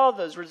their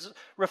fathers,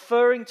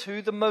 referring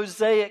to the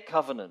Mosaic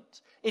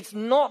covenant. It's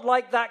not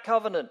like that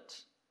covenant.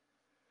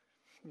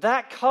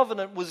 That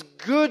covenant was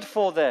good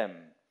for them.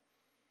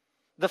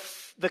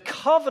 The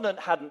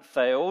covenant hadn't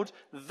failed,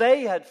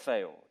 they had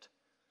failed.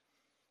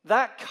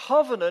 That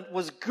covenant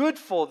was good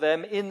for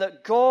them in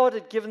that God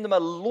had given them a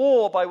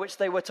law by which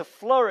they were to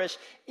flourish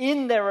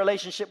in their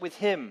relationship with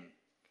Him.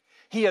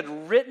 He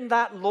had written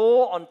that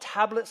law on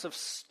tablets of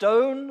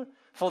stone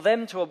for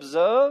them to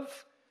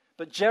observe.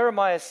 But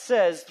Jeremiah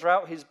says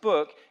throughout his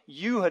book,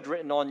 you had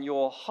written on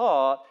your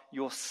heart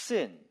your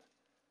sin.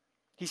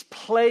 He's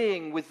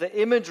playing with the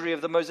imagery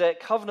of the Mosaic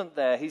covenant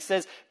there. He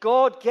says,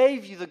 God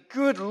gave you the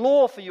good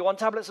law for you on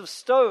tablets of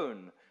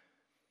stone.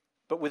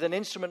 But with an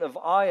instrument of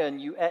iron,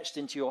 you etched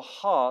into your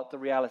heart the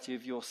reality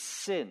of your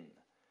sin.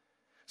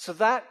 So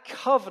that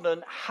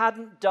covenant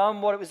hadn't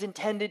done what it was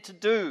intended to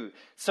do.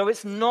 So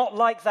it's not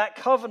like that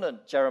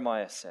covenant,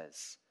 Jeremiah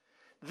says.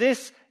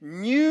 This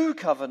new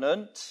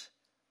covenant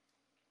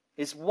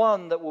is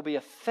one that will be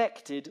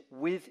effected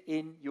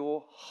within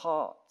your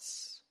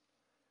hearts.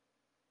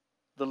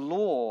 The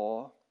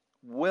law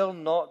will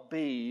not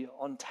be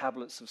on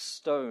tablets of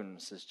stone,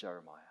 says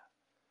Jeremiah.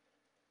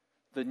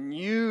 The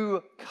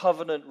new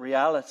covenant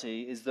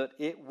reality is that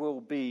it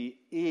will be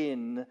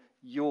in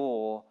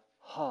your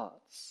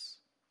hearts.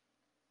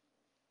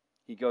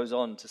 He goes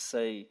on to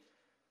say,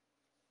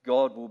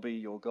 God will be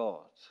your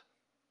God.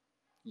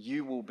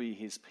 You will be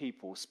His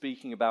people,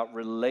 speaking about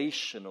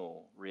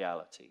relational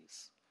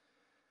realities.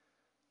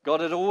 God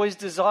had always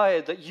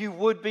desired that you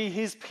would be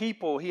His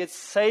people. He had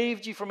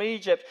saved you from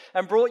Egypt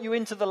and brought you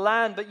into the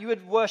land, but you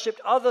had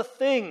worshipped other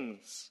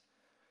things.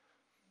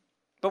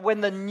 But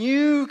when the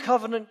new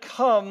covenant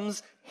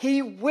comes,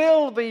 He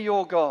will be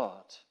your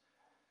God.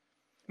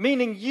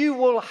 Meaning you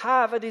will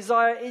have a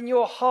desire in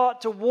your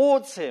heart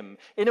towards Him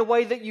in a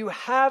way that you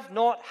have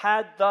not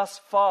had thus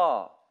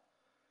far.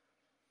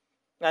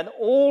 And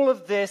all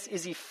of this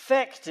is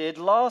effected,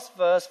 last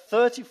verse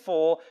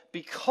 34,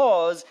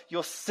 because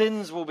your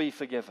sins will be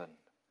forgiven.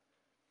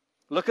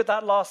 Look at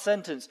that last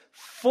sentence.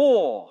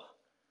 For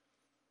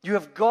you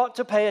have got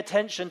to pay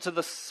attention to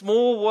the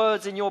small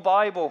words in your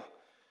Bible.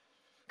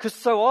 Because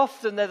so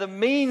often they're the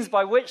means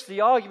by which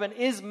the argument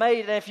is made,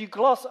 and if you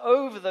gloss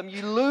over them,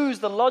 you lose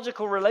the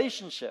logical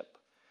relationship.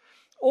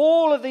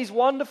 All of these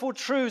wonderful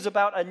truths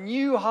about a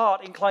new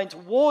heart inclined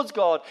towards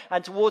God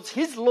and towards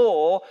His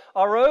law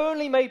are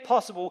only made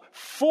possible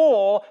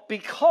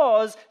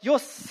because your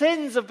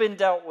sins have been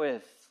dealt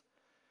with.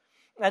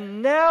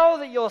 And now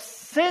that your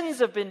sins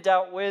have been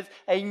dealt with,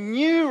 a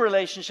new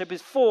relationship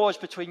is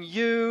forged between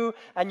you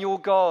and your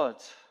God.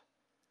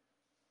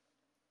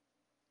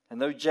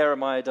 And though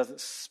Jeremiah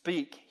doesn't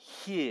speak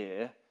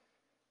here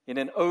in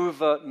an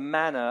overt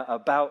manner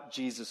about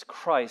Jesus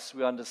Christ,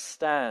 we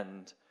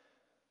understand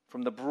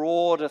from the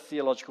broader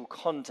theological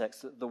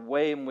context that the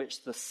way in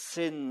which the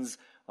sins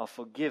are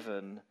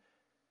forgiven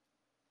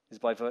is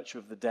by virtue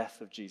of the death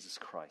of Jesus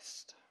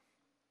Christ.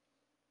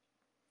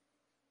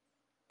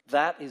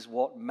 That is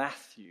what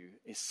Matthew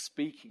is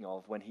speaking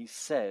of when he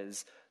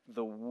says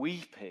the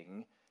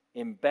weeping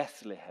in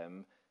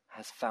Bethlehem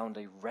has found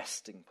a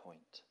resting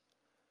point.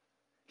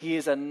 He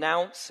is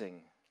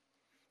announcing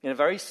in a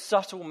very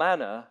subtle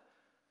manner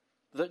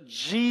that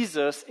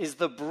Jesus is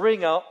the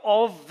bringer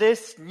of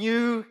this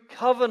new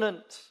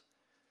covenant.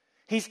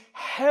 He's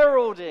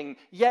heralding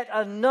yet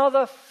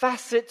another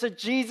facet to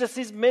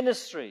Jesus'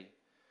 ministry.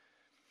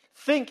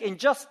 Think in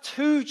just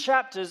 2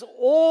 chapters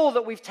all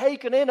that we've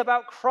taken in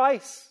about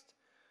Christ.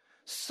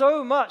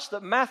 So much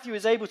that Matthew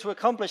is able to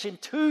accomplish in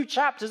 2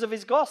 chapters of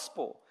his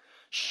gospel,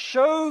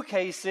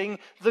 showcasing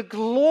the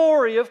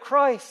glory of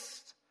Christ.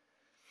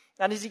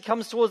 And as he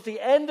comes towards the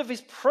end of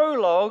his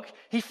prologue,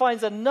 he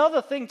finds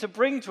another thing to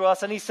bring to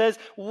us, and he says,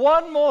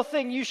 one more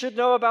thing you should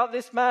know about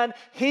this man.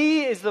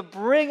 He is the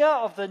bringer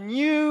of the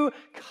new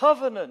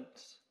covenant.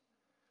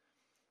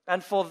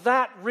 And for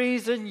that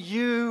reason,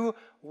 you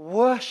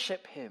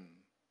worship him.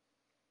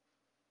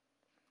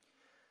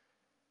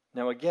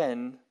 Now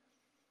again,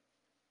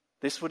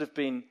 this would have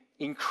been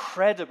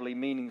incredibly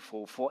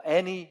meaningful for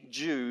any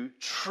Jew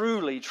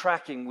truly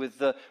tracking with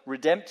the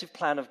redemptive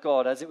plan of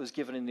God as it was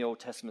given in the Old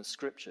Testament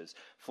scriptures.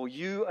 For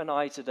you and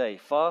I today,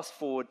 fast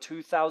forward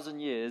 2,000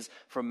 years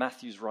from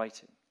Matthew's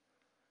writing,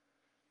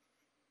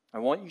 I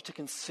want you to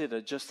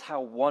consider just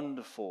how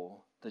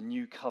wonderful the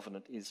new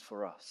covenant is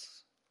for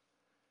us.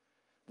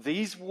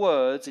 These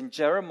words in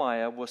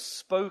Jeremiah were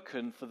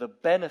spoken for the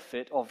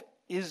benefit of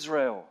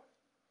Israel,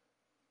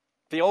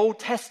 the Old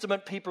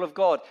Testament people of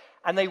God,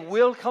 and they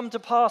will come to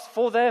pass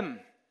for them.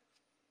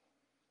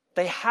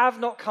 They have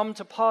not come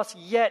to pass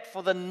yet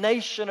for the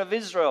nation of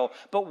Israel,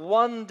 but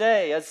one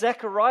day, as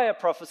Zechariah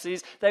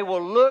prophesies, they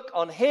will look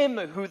on him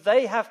who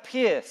they have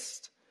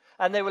pierced,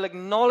 and they will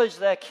acknowledge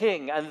their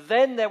king, and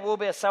then there will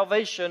be a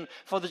salvation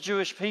for the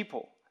Jewish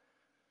people.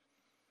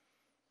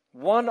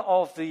 One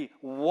of the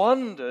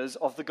wonders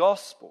of the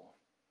gospel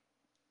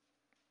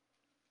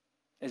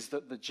is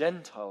that the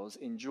Gentiles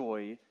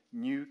enjoy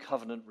new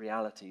covenant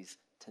realities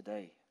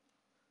today.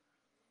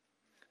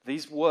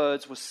 These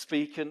words were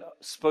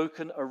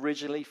spoken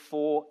originally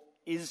for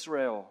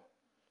Israel.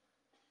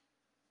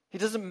 He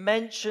doesn't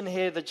mention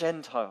here the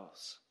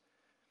Gentiles.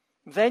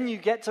 Then you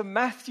get to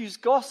Matthew's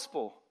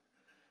gospel,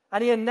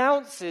 and he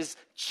announces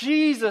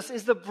Jesus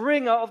is the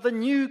bringer of the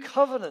new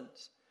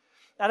covenant.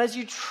 And as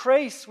you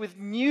trace with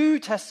New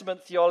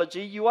Testament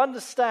theology, you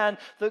understand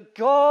that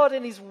God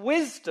in his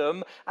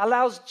wisdom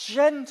allows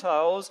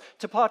Gentiles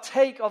to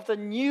partake of the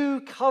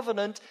new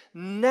covenant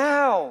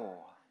now.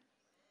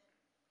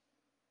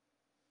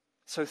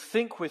 So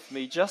think with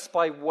me, just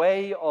by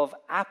way of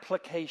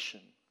application,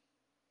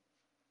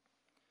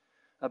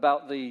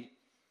 about the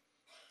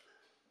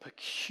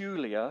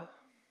peculiar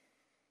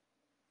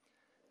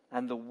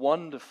and the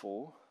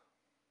wonderful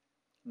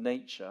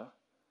nature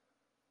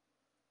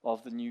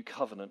of the new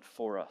covenant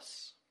for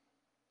us.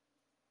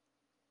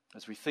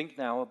 As we think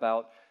now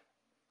about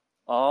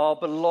our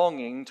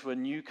belonging to a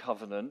new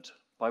covenant,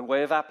 by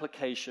way of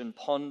application,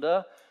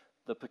 ponder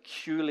the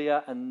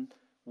peculiar and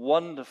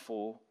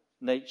wonderful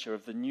nature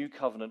of the new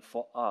covenant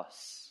for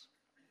us.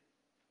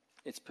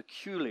 It's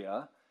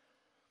peculiar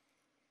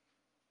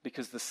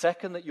because the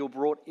second that you're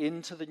brought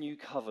into the new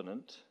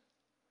covenant,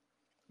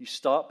 you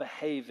start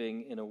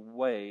behaving in a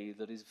way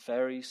that is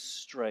very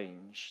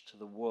strange to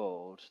the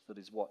world that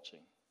is watching.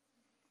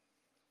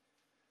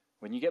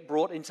 When you get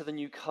brought into the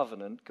new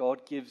covenant,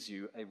 God gives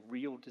you a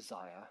real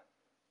desire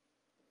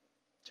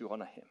to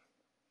honor him.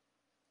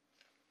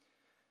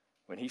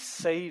 When he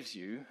saves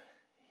you,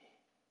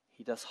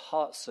 he does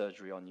heart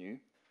surgery on you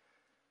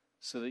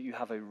so that you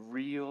have a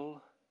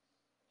real,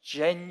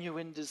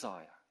 genuine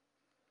desire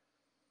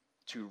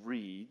to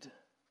read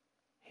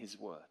his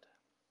word.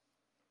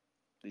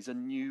 These are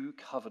new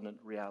covenant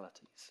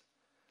realities,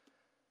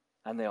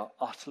 and they are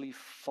utterly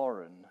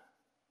foreign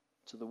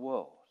to the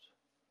world.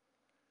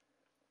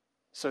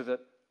 So that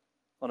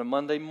on a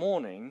Monday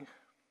morning,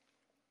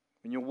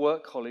 when your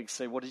work colleagues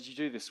say, "What did you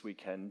do this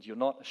weekend?" you're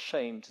not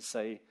ashamed to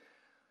say,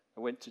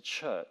 "I went to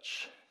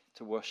church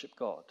to worship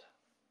God."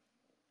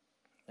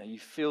 Now you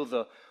feel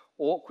the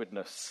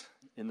awkwardness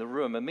in the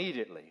room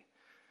immediately.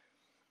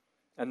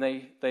 And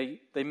they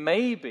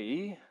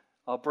maybe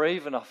are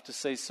brave enough to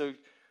say, "So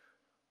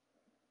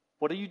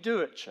what do you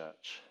do at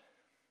church?"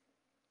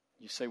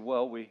 You say,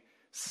 "Well, we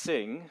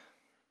sing."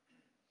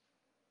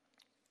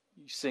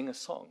 You sing a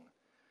song.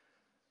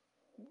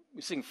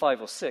 We sing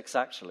 5 or 6,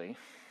 actually.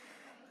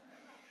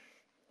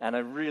 And I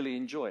really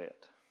enjoy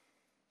it.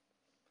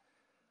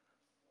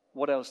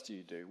 What else do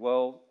you do?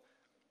 Well,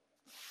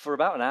 for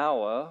about an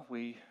hour,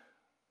 we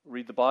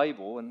read the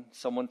Bible and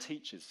someone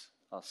teaches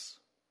us.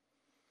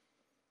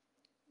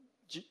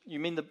 You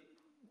mean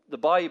the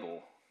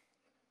Bible?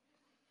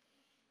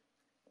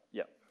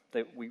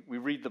 We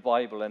read the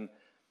Bible and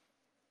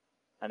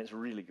it's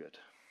really good.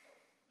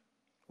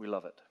 We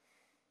love it.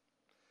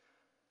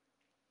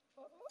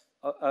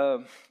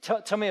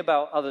 Tell me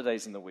about other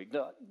days in the week.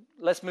 No,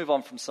 let's move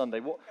on from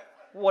Sunday.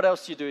 What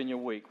else do you do in your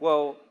week?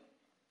 Well,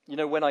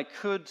 when I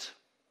could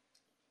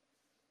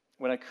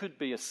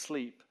be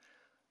asleep,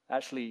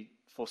 actually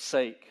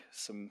forsake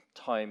some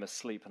time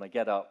asleep, and I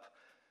get up.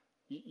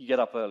 You get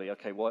up early.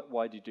 Okay,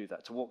 why do you do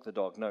that? To walk the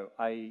dog? No,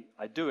 I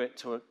do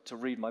it to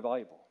read my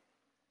Bible.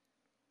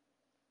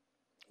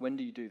 When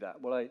do you do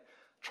that? Well, I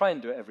try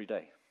and do it every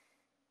day.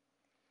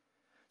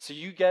 So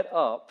you get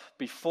up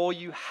before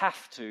you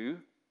have to,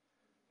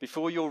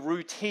 before your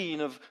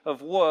routine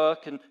of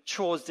work and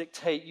chores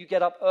dictate, you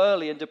get up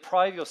early and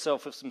deprive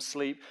yourself of some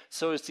sleep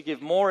so as to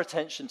give more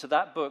attention to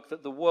that book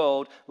that the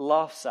world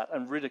laughs at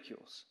and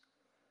ridicules.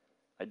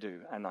 I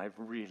do, and I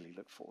really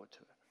look forward to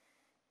it.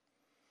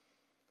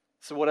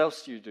 So what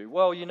else do you do?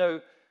 Well,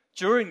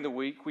 during the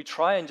week, we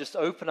try and just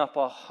open up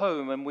our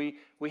home, and we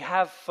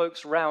have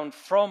folks round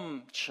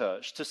from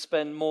church to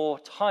spend more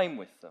time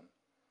with them.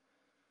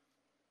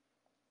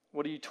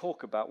 What do you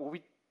talk about? Well,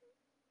 we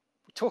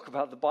talk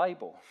about the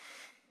Bible.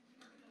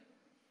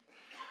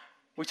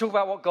 We talk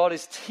about what God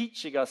is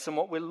teaching us and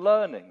what we're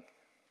learning.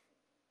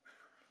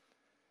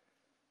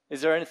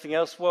 Is there anything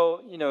else?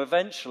 Well,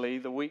 eventually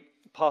the week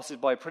passes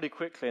by pretty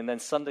quickly, and then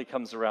Sunday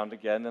comes around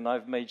again, and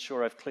I've made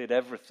sure I've cleared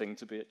everything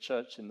to be at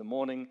church in the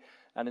morning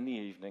and in the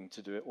evening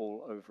to do it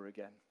all over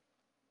again.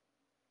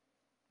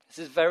 This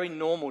is very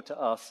normal to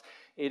us.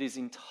 It is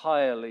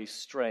entirely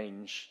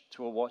strange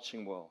to a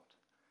watching world.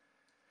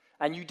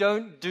 And you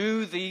don't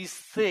do these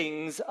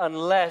things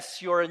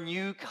unless you're a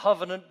new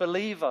covenant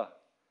believer,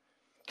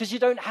 because you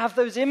don't have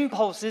those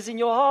impulses in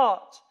your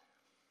heart.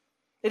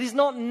 It is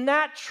not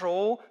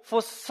natural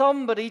for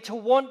somebody to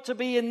want to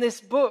be in this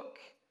book.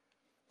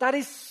 That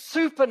is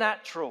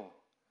supernatural.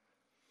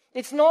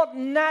 It's not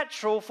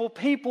natural for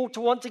people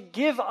to want to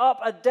give up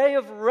a day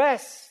of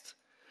rest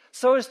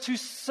so as to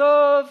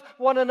serve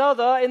one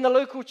another in the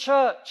local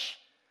church.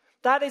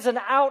 That is an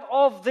out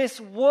of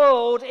this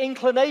world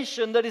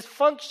inclination that is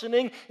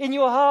functioning in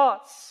your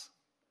hearts.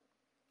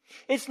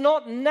 It's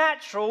not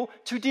natural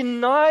to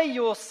deny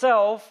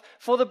yourself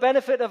for the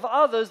benefit of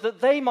others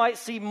that they might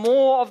see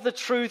more of the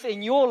truth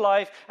in your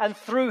life and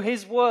through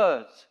His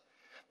Word.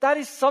 That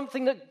is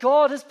something that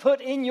God has put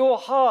in your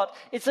heart.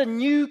 It's a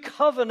new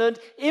covenant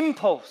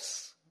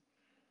impulse.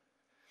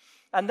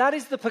 And that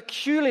is the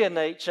peculiar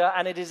nature,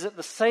 and it is at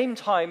the same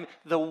time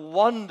the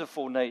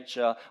wonderful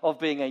nature of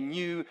being a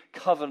new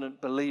covenant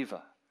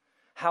believer.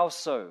 How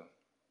so?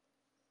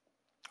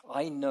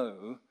 I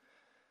know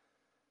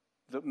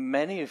that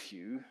many of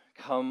you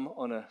come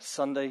on a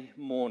Sunday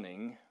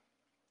morning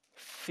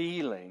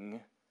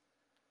feeling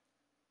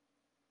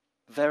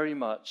very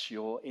much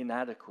your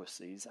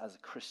inadequacies as a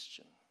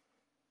Christian.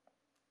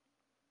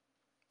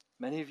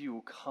 Many of you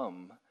will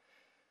come,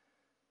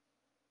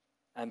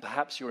 and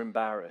perhaps you're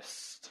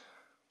embarrassed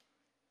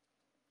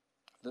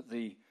that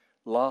the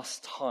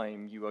last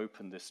time you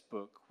opened this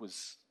book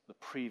was the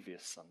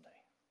previous Sunday.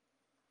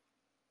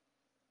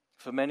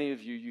 For many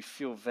of you, you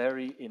feel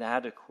very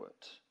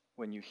inadequate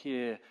when you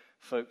hear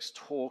folks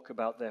talk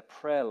about their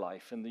prayer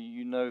life, and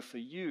for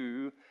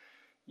you,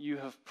 you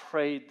have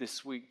prayed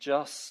this week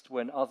just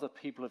when other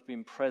people have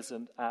been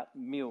present at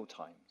meal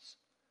times.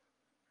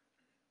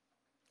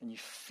 And you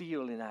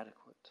feel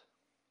inadequate.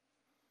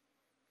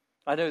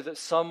 I know that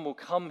some will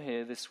come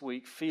here this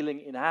week feeling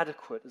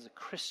inadequate as a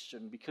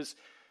Christian because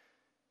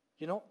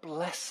you're not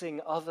blessing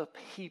other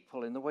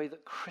people in the way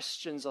that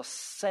Christians are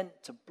sent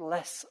to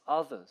bless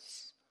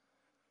others.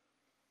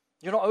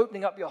 You're not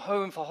opening up your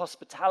home for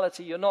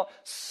hospitality. You're not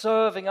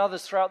serving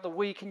others throughout the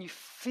week, and you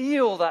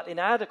feel that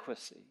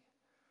inadequacy.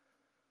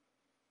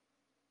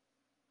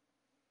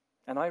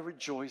 And I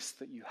rejoice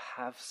that you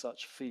have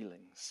such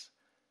feelings,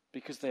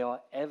 because they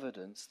are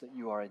evidence that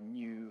you are a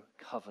new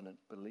covenant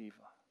believer.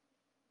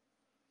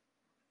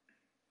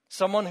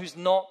 Someone who's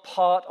not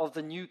part of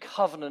the new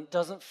covenant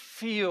doesn't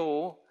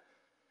feel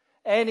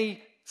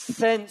any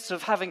sense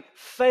of having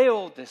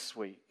failed this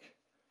week.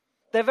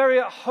 They're very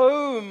at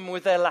home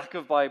with their lack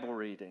of Bible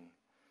reading.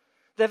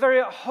 They're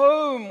very at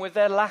home with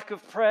their lack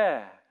of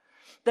prayer.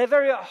 They're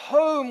very at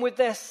home with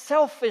their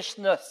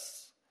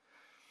selfishness.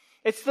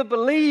 It's the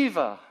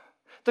believer,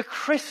 the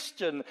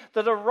Christian,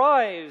 that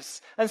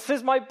arrives and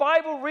says, my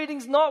Bible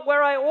reading's not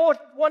where I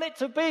want it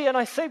to be. And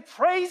I say,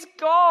 praise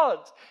God.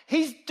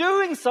 He's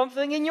doing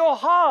something in your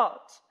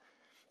heart.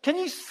 Can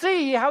you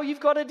see how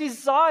you've got a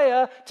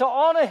desire to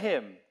honor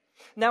Him?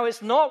 Now,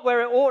 it's not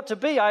where it ought to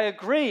be, I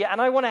agree, and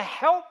I want to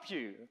help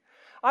you.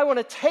 I want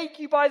to take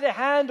you by the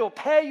hand or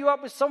pair you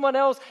up with someone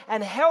else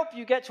and help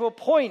you get to a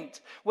point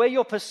where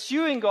you're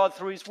pursuing God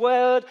through His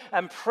Word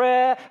and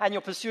prayer, and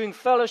you're pursuing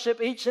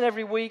fellowship each and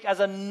every week as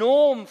a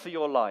norm for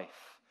your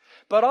life.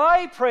 But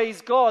I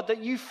praise God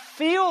that you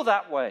feel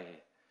that way.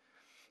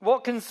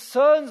 What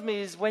concerns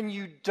me is when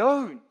you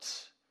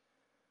don't.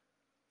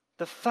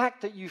 The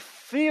fact that you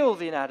feel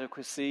the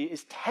inadequacy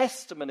is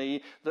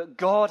testimony that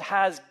God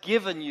has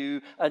given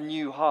you a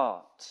new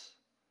heart.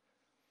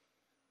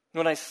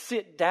 When I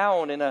sit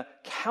down in a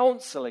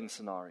counseling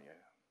scenario,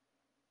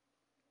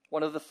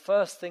 one of the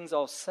first things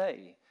I'll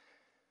say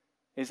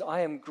is,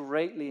 I am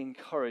greatly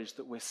encouraged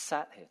that we're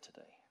sat here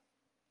today.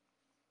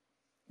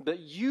 That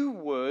you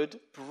would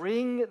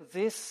bring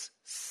this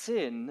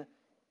sin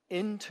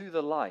into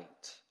the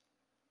light.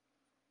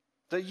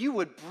 That you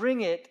would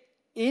bring it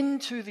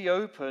into the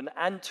open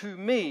and to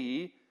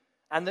me,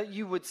 and that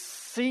you would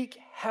seek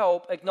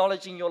help,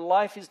 acknowledging your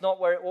life is not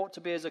where it ought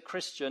to be as a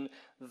Christian.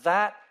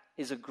 That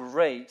is a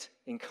great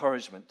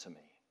encouragement to me.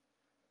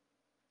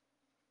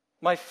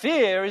 My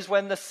fear is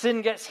when the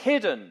sin gets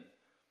hidden,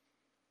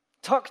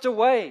 tucked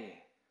away.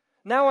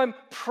 Now I'm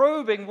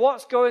probing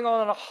what's going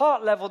on a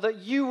heart level, that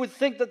you would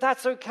think that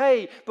that's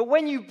okay. But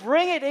when you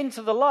bring it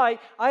into the light,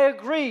 I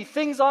agree,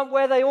 things aren't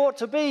where they ought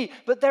to be.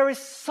 But there is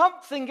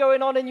something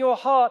going on in your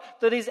heart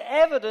that is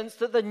evidence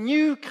that the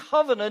new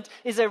covenant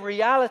is a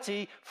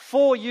reality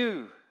for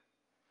you.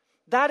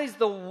 That is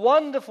the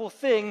wonderful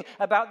thing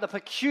about the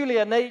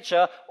peculiar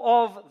nature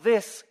of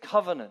this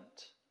covenant.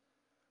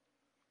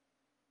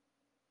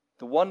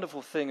 The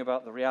wonderful thing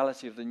about the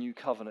reality of the new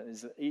covenant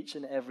is that each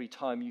and every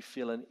time you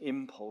feel an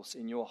impulse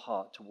in your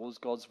heart towards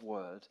God's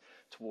word,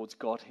 towards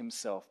God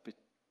himself,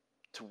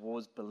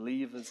 towards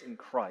believers in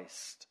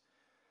Christ,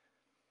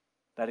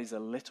 that is a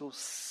little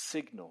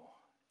signal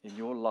in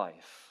your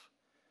life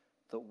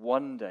that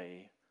one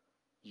day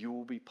you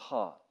will be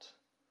part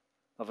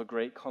of a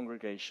great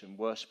congregation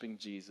worshiping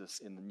Jesus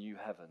in the new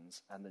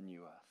heavens and the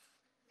new earth.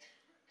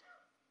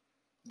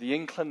 The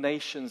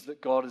inclinations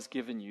that God has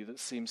given you that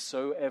seem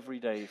so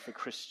everyday for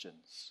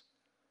Christians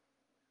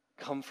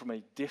come from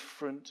a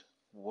different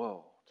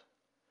world.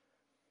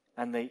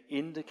 And they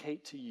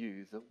indicate to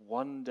you that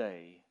one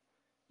day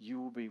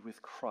you will be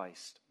with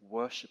Christ,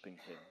 worshiping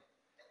him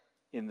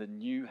in the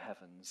new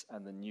heavens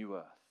and the new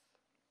earth.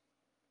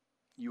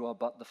 You are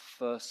but the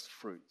first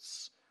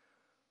fruits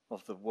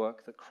of the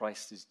work that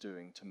Christ is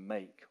doing to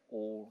make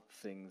all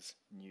things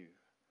new.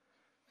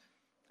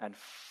 And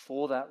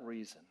for that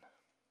reason,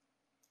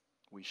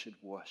 we should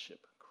worship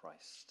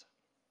Christ.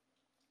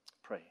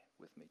 Pray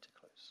with me to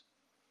close.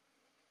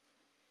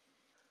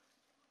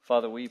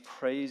 Father, we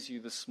praise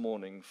you this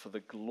morning for the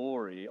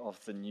glory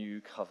of the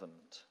new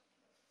covenant.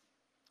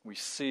 We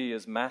see,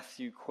 as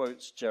Matthew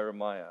quotes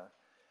Jeremiah,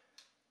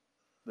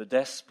 the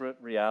desperate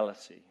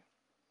reality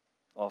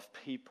of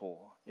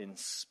people in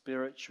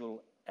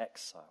spiritual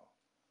exile.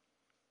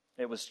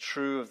 It was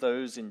true of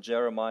those in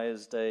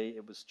Jeremiah's day.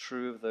 It was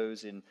true of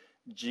those in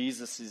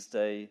Jesus'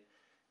 day.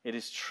 It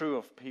is true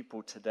of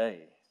people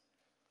today,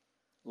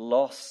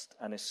 lost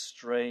and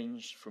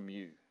estranged from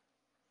you.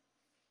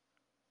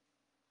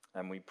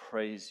 And we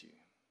praise you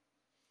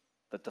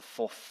that the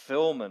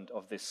fulfillment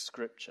of this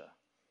scripture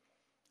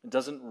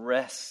doesn't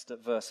rest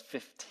at verse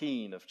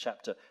 15 of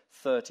chapter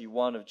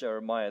 31 of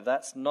Jeremiah.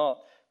 That's not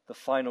the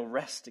final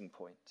resting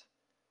point.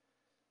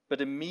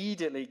 But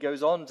immediately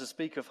goes on to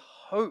speak of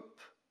hope,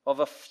 of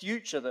a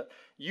future that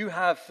you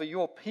have for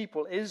your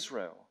people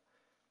Israel.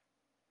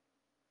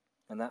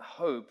 And that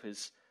hope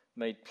is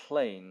made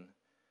plain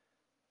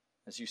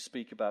as you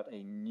speak about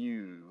a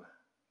new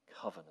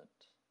covenant.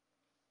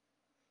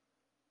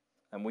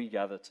 And we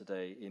gather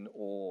today in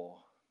awe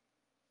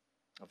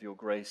of your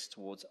grace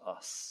towards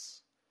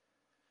us.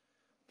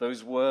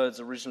 Those words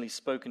originally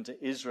spoken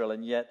to Israel,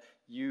 and yet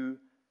you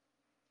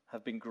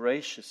have been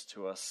gracious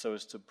to us so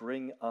as to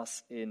bring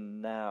us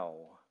in now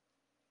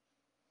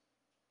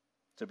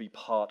to be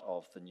part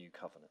of the new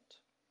covenant.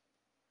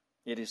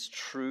 It is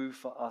true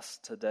for us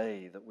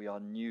today that we are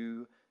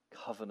new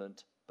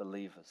covenant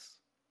believers.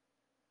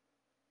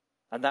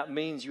 And that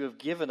means you have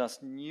given us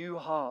new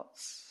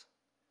hearts.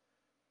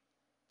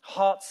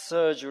 Heart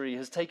surgery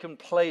has taken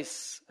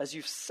place as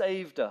you've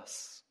saved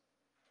us.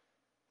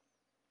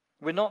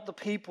 We're not the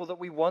people that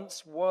we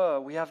once were.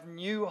 We have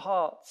new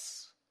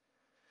hearts.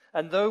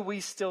 And though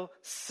we still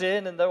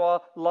sin, and though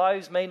our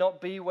lives may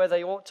not be where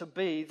they ought to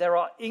be, there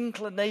are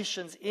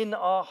inclinations in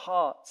our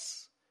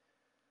hearts.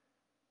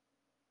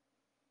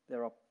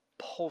 There are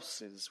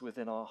pulses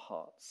within our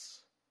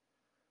hearts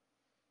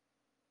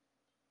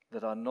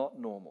that are not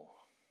normal,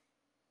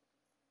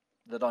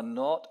 that are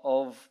not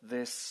of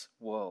this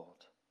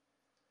world.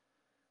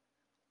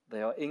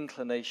 They are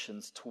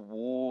inclinations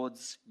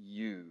towards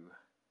you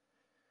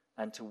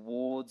and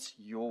towards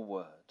your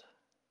word.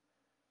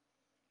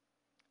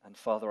 And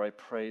Father, I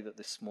pray that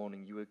this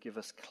morning you would give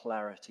us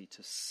clarity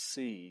to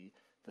see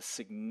the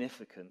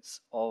significance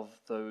of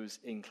those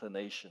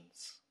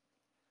inclinations.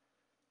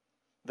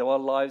 Though our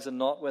lives are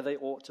not where they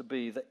ought to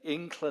be, the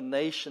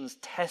inclinations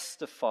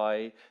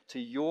testify to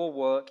your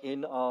work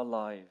in our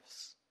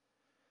lives.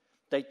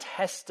 They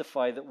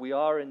testify that we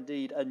are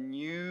indeed a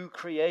new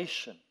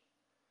creation.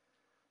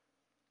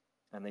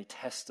 And they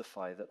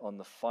testify that on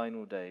the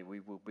final day we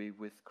will be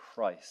with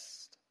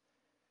Christ,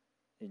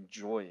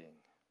 enjoying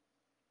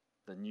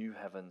the new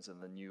heavens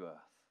and the new earth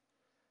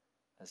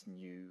as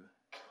new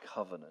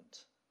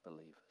covenant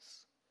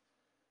believers.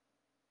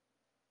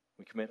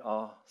 We commit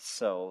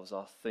ourselves,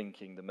 our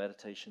thinking, the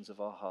meditations of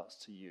our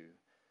hearts to you,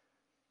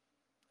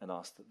 and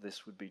ask that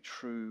this would be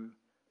true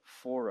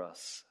for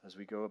us as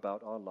we go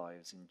about our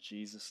lives. In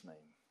Jesus'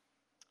 name,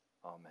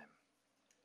 amen.